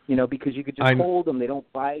 Because you could just hold them. They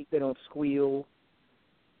don't bite. They don't squeal.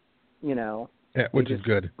 Yeah, which is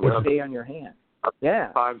good. They stay on your hand.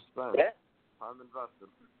 Yeah. Time spent. Yeah. Time invested.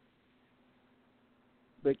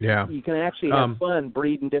 But you can actually have fun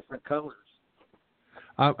breeding different colors.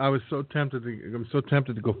 I was so tempted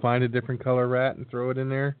to go find a different color rat and throw it in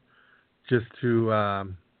there, just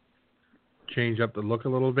to change up the look a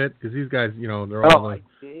little bit, because these guys, they're all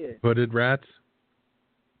hooded rats.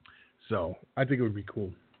 So I think it would be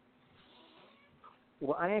cool.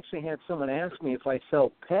 Well, I actually had someone ask me if I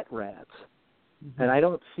sell pet rats, and I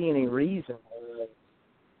don't see any reason.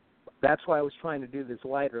 That's why I was trying to do this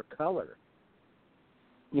lighter color,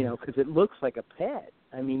 because it looks like a pet.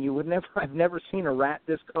 I mean, I've never seen a rat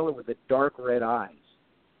this color with the dark red eyes.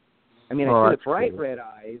 I mean, I see the bright red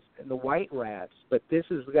eyes and the white rats, but this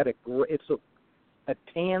has got it's a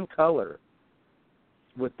tan color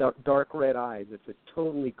with dark red eyes. It's a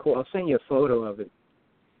totally cool. I'll send you a photo of it.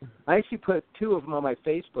 I actually put 2 of them on my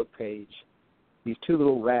Facebook page. These 2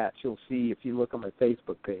 little rats, you'll see if you look on my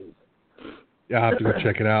Facebook page. Yeah, I'll have to go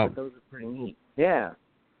check it out. Those are pretty neat. Yeah.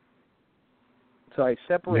 So I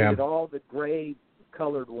separated all the gray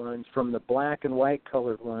colored ones from the black and white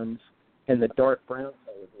colored ones and the dark brown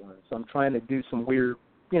colored ones. So I'm trying to do some weird,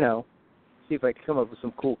 see if I can come up with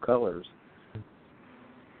some cool colors.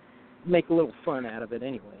 Make a little fun out of it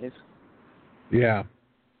anyways. Yeah.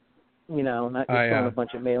 Not just throwing a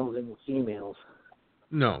bunch of males in with females.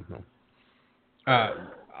 No.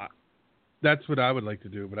 That's what I would like to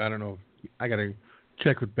do, but I don't know. I got to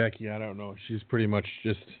check with Becky. I don't know. She's pretty much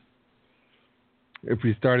just, if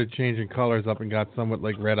we started changing colors up and got somewhat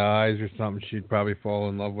like red eyes or something, she'd probably fall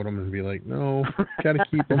in love with them and be like, no, got to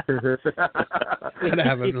keep them. Gotta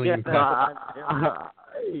have a million pets.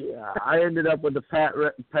 Yeah, I ended up with a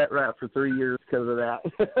pet rat for 3 years because of that.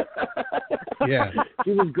 Yeah.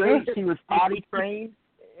 She was great. She was potty trained,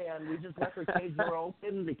 and we just left her cage door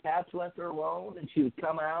open. The cats left her alone, and she would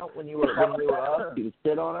come out when we were up. She would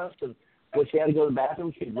sit on us, and when she had to go to the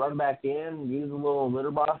bathroom, she'd run back in, use the little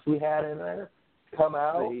litter box we had in there, come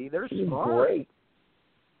out. See, they're smart. Great.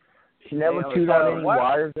 She never chewed on any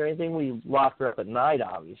wires or anything. We locked her up at night,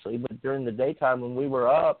 obviously, but during the daytime when we were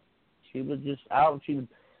up, she was just out. She would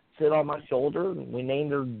sit on my shoulder, and we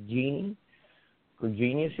named her Jeannie. For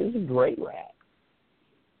Genius, she was a great rat.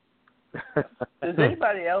 Does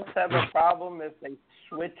anybody else have a problem if they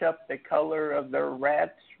switch up the color of their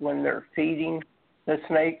rats when they're feeding the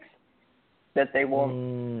snakes? That they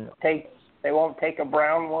won't take a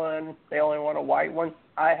brown one, they only want a white one?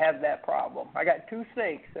 I have that problem. I got 2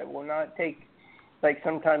 snakes that will not take, like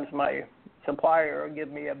sometimes my supplier will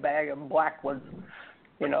give me a bag of black ones,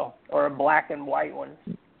 or a black and white one.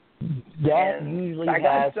 That usually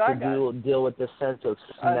has to deal with the sense of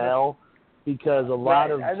smell, because a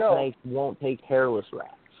lot of snakes won't take hairless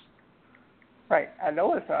rats. Right. I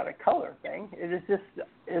know it's not a color thing. It is just,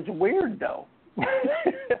 it's weird though.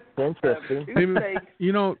 Interesting.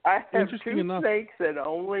 I have interesting 2 enough. snakes that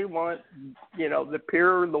only want, the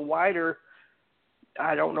purer, the whiter.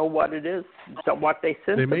 I don't know what it is. So what they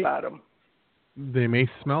sense about them. They may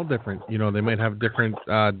smell different. They might have different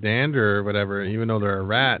dander or whatever, even though they're a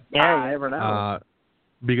rat. Yeah, you never know.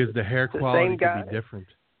 Because the hair quality could be different.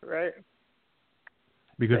 Right.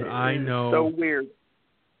 Because I know. So weird.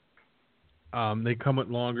 They come with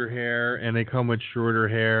longer hair and they come with shorter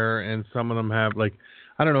hair, and some of them have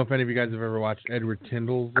I don't know if any of you guys have ever watched Edward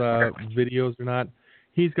Tyndall's videos or not.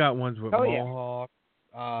 He's got ones with mohawk.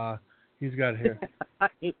 Yeah. He's got hair. I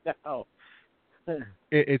know.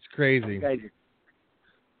 It's crazy.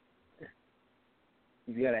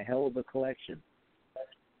 You've got a hell of a collection.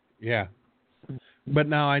 Yeah. But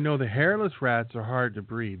now I know the hairless rats are hard to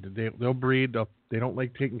breed. They'll breed. They don't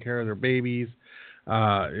like taking care of their babies.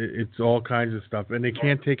 It's all kinds of stuff. And they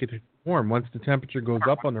can't take it warm. Once the temperature goes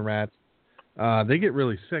up on the rats, they get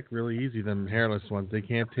really sick really easy, them hairless ones. They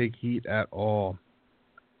can't take heat at all.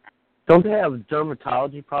 Don't they have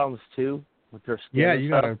dermatology problems too with their skin? Yeah, you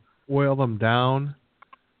got to oil them down.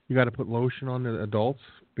 You got to put lotion on the adults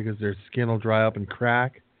because their skin will dry up and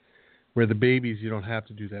crack. Where the babies, you don't have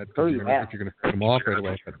to do that if you're going to pick them off right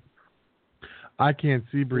away. But I can't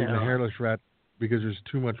see breeding a hairless rat because there's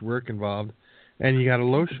too much work involved, and you got to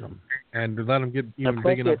lotion them. And to let them get even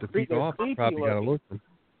big enough to feed off, you probably got to lotion them.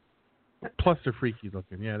 Plus, they're freaky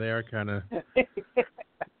looking. Yeah, they are kind of.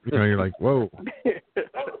 You're like, whoa.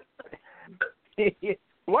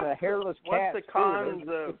 What hairless cat?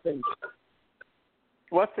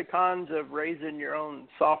 What's the cons of raising your own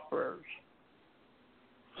soft furs?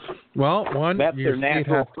 Well, one, That's your their state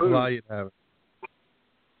natural has to allow you to have it.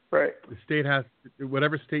 Right. The state has,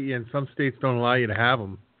 whatever state you're in, some states don't allow you to have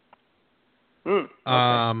them.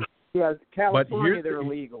 Okay. Yeah, California, but they're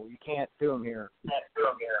illegal. You can't do them here.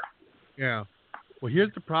 Yeah. Well,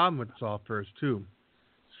 here's the problem with soft furs, too.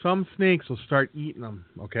 Some snakes will start eating them,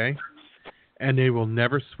 okay? And they will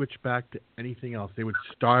never switch back to anything else. They would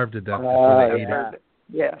starve to death before they ate it.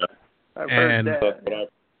 Yeah. I've heard that.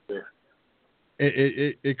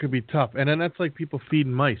 It could be tough. And then that's like people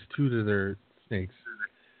feeding mice, too, to their snakes.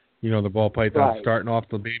 The ball pythons, starting off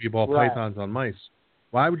the baby ball pythons on mice.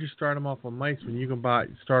 Why would you start them off on mice when you can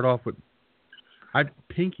start off with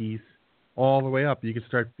pinkies all the way up? You can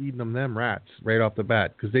start feeding them rats right off the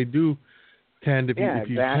bat, because they do tend to be. If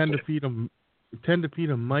you tend to feed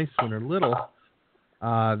them mice when they're little,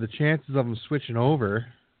 the chances of them switching over,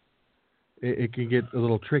 it can get a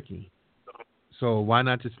little tricky. So why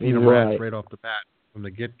not just feed them rats right off the bat from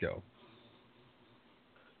the get-go?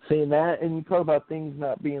 Seeing that, and you talk about things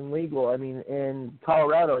not being legal. I mean, in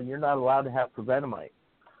Colorado, you're not allowed to have prevenamite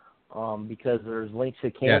because there's links to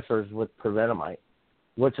cancers with prevenamite,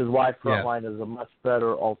 which is why Frontline is a much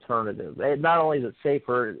better alternative. Not only is it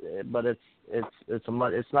safer, but it's a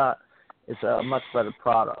much better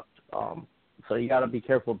product. So you got to be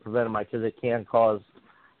careful with prevenamite because it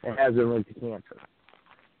has a link to cancer.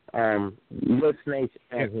 With snakes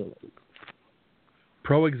and humans.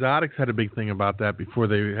 Pro Exotics had a big thing about that before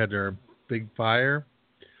they had their big fire.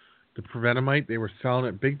 The prevenamite, they were selling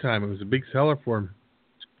it big time. It was a big seller for them.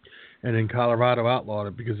 And in Colorado outlawed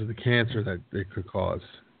it because of the cancer that it could cause.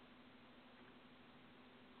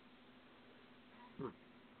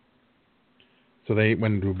 So they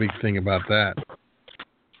went into a big thing about that.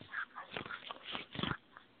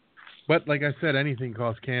 But like I said, anything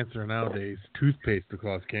causes cancer nowadays. Toothpaste will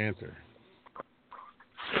cause cancer.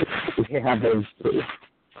 Yeah, those two.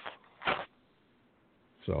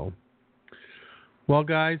 So, well,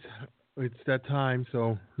 guys, it's that time.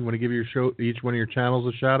 So, you want to give each one of your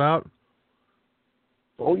channels a shout out?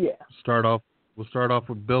 Oh yeah. We'll start off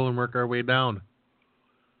with Bill and work our way down.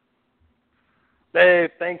 Hey,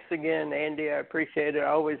 thanks again, Andy. I appreciate it. I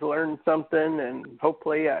always learn something, and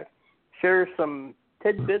hopefully I share some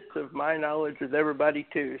tidbits of my knowledge with everybody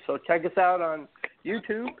too. So check us out on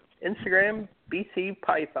YouTube, Instagram, BC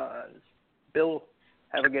Pythons. Bill,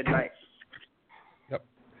 have a good night. Yep.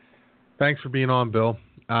 Thanks for being on, Bill.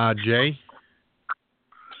 Jay?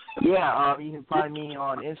 Yeah, you can find me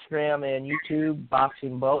on Instagram and YouTube,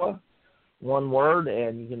 Boxing Boa, one word,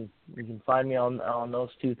 and you can find me on those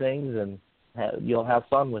two things, and you'll have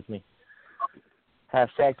fun with me.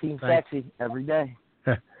 Hashtag Team Sexy every day.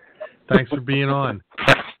 Thanks for being on.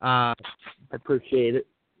 I appreciate it.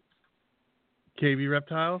 KB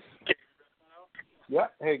Reptiles? Yeah.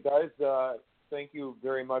 Hey, guys. Thank you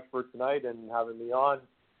very much for tonight and having me on.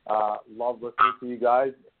 Love listening to you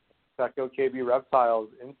guys. Check out KB Reptiles,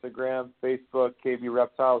 Instagram, Facebook, KB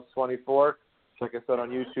Reptiles 24. Check us out on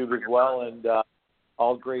YouTube as well. And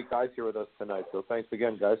all great guys here with us tonight. So thanks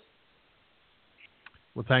again, guys.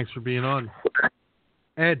 Well, thanks for being on.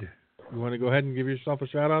 Ed, you want to go ahead and give yourself a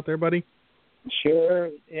shout out there, buddy? Sure.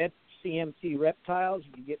 It's CMC Reptiles.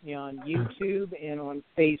 You can get me on YouTube and on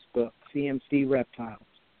Facebook, CMC Reptiles.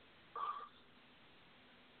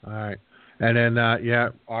 All right. And then,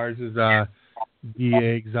 ours is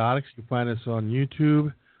DA Exotics. You can find us on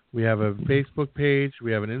YouTube. We have a Facebook page.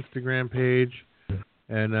 We have an Instagram page.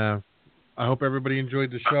 And I hope everybody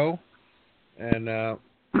enjoyed the show. And I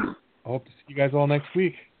hope to see you guys all next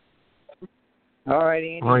week. All right,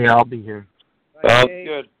 Andy. Oh, yeah, I'll be here. Sounds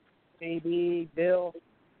good. Baby, Bill.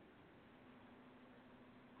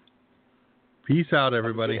 Peace out,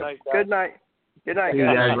 everybody. Good night. Good night, See you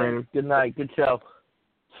guys guys. later. Good night. Good show.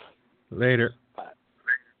 Later.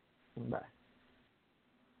 Bye.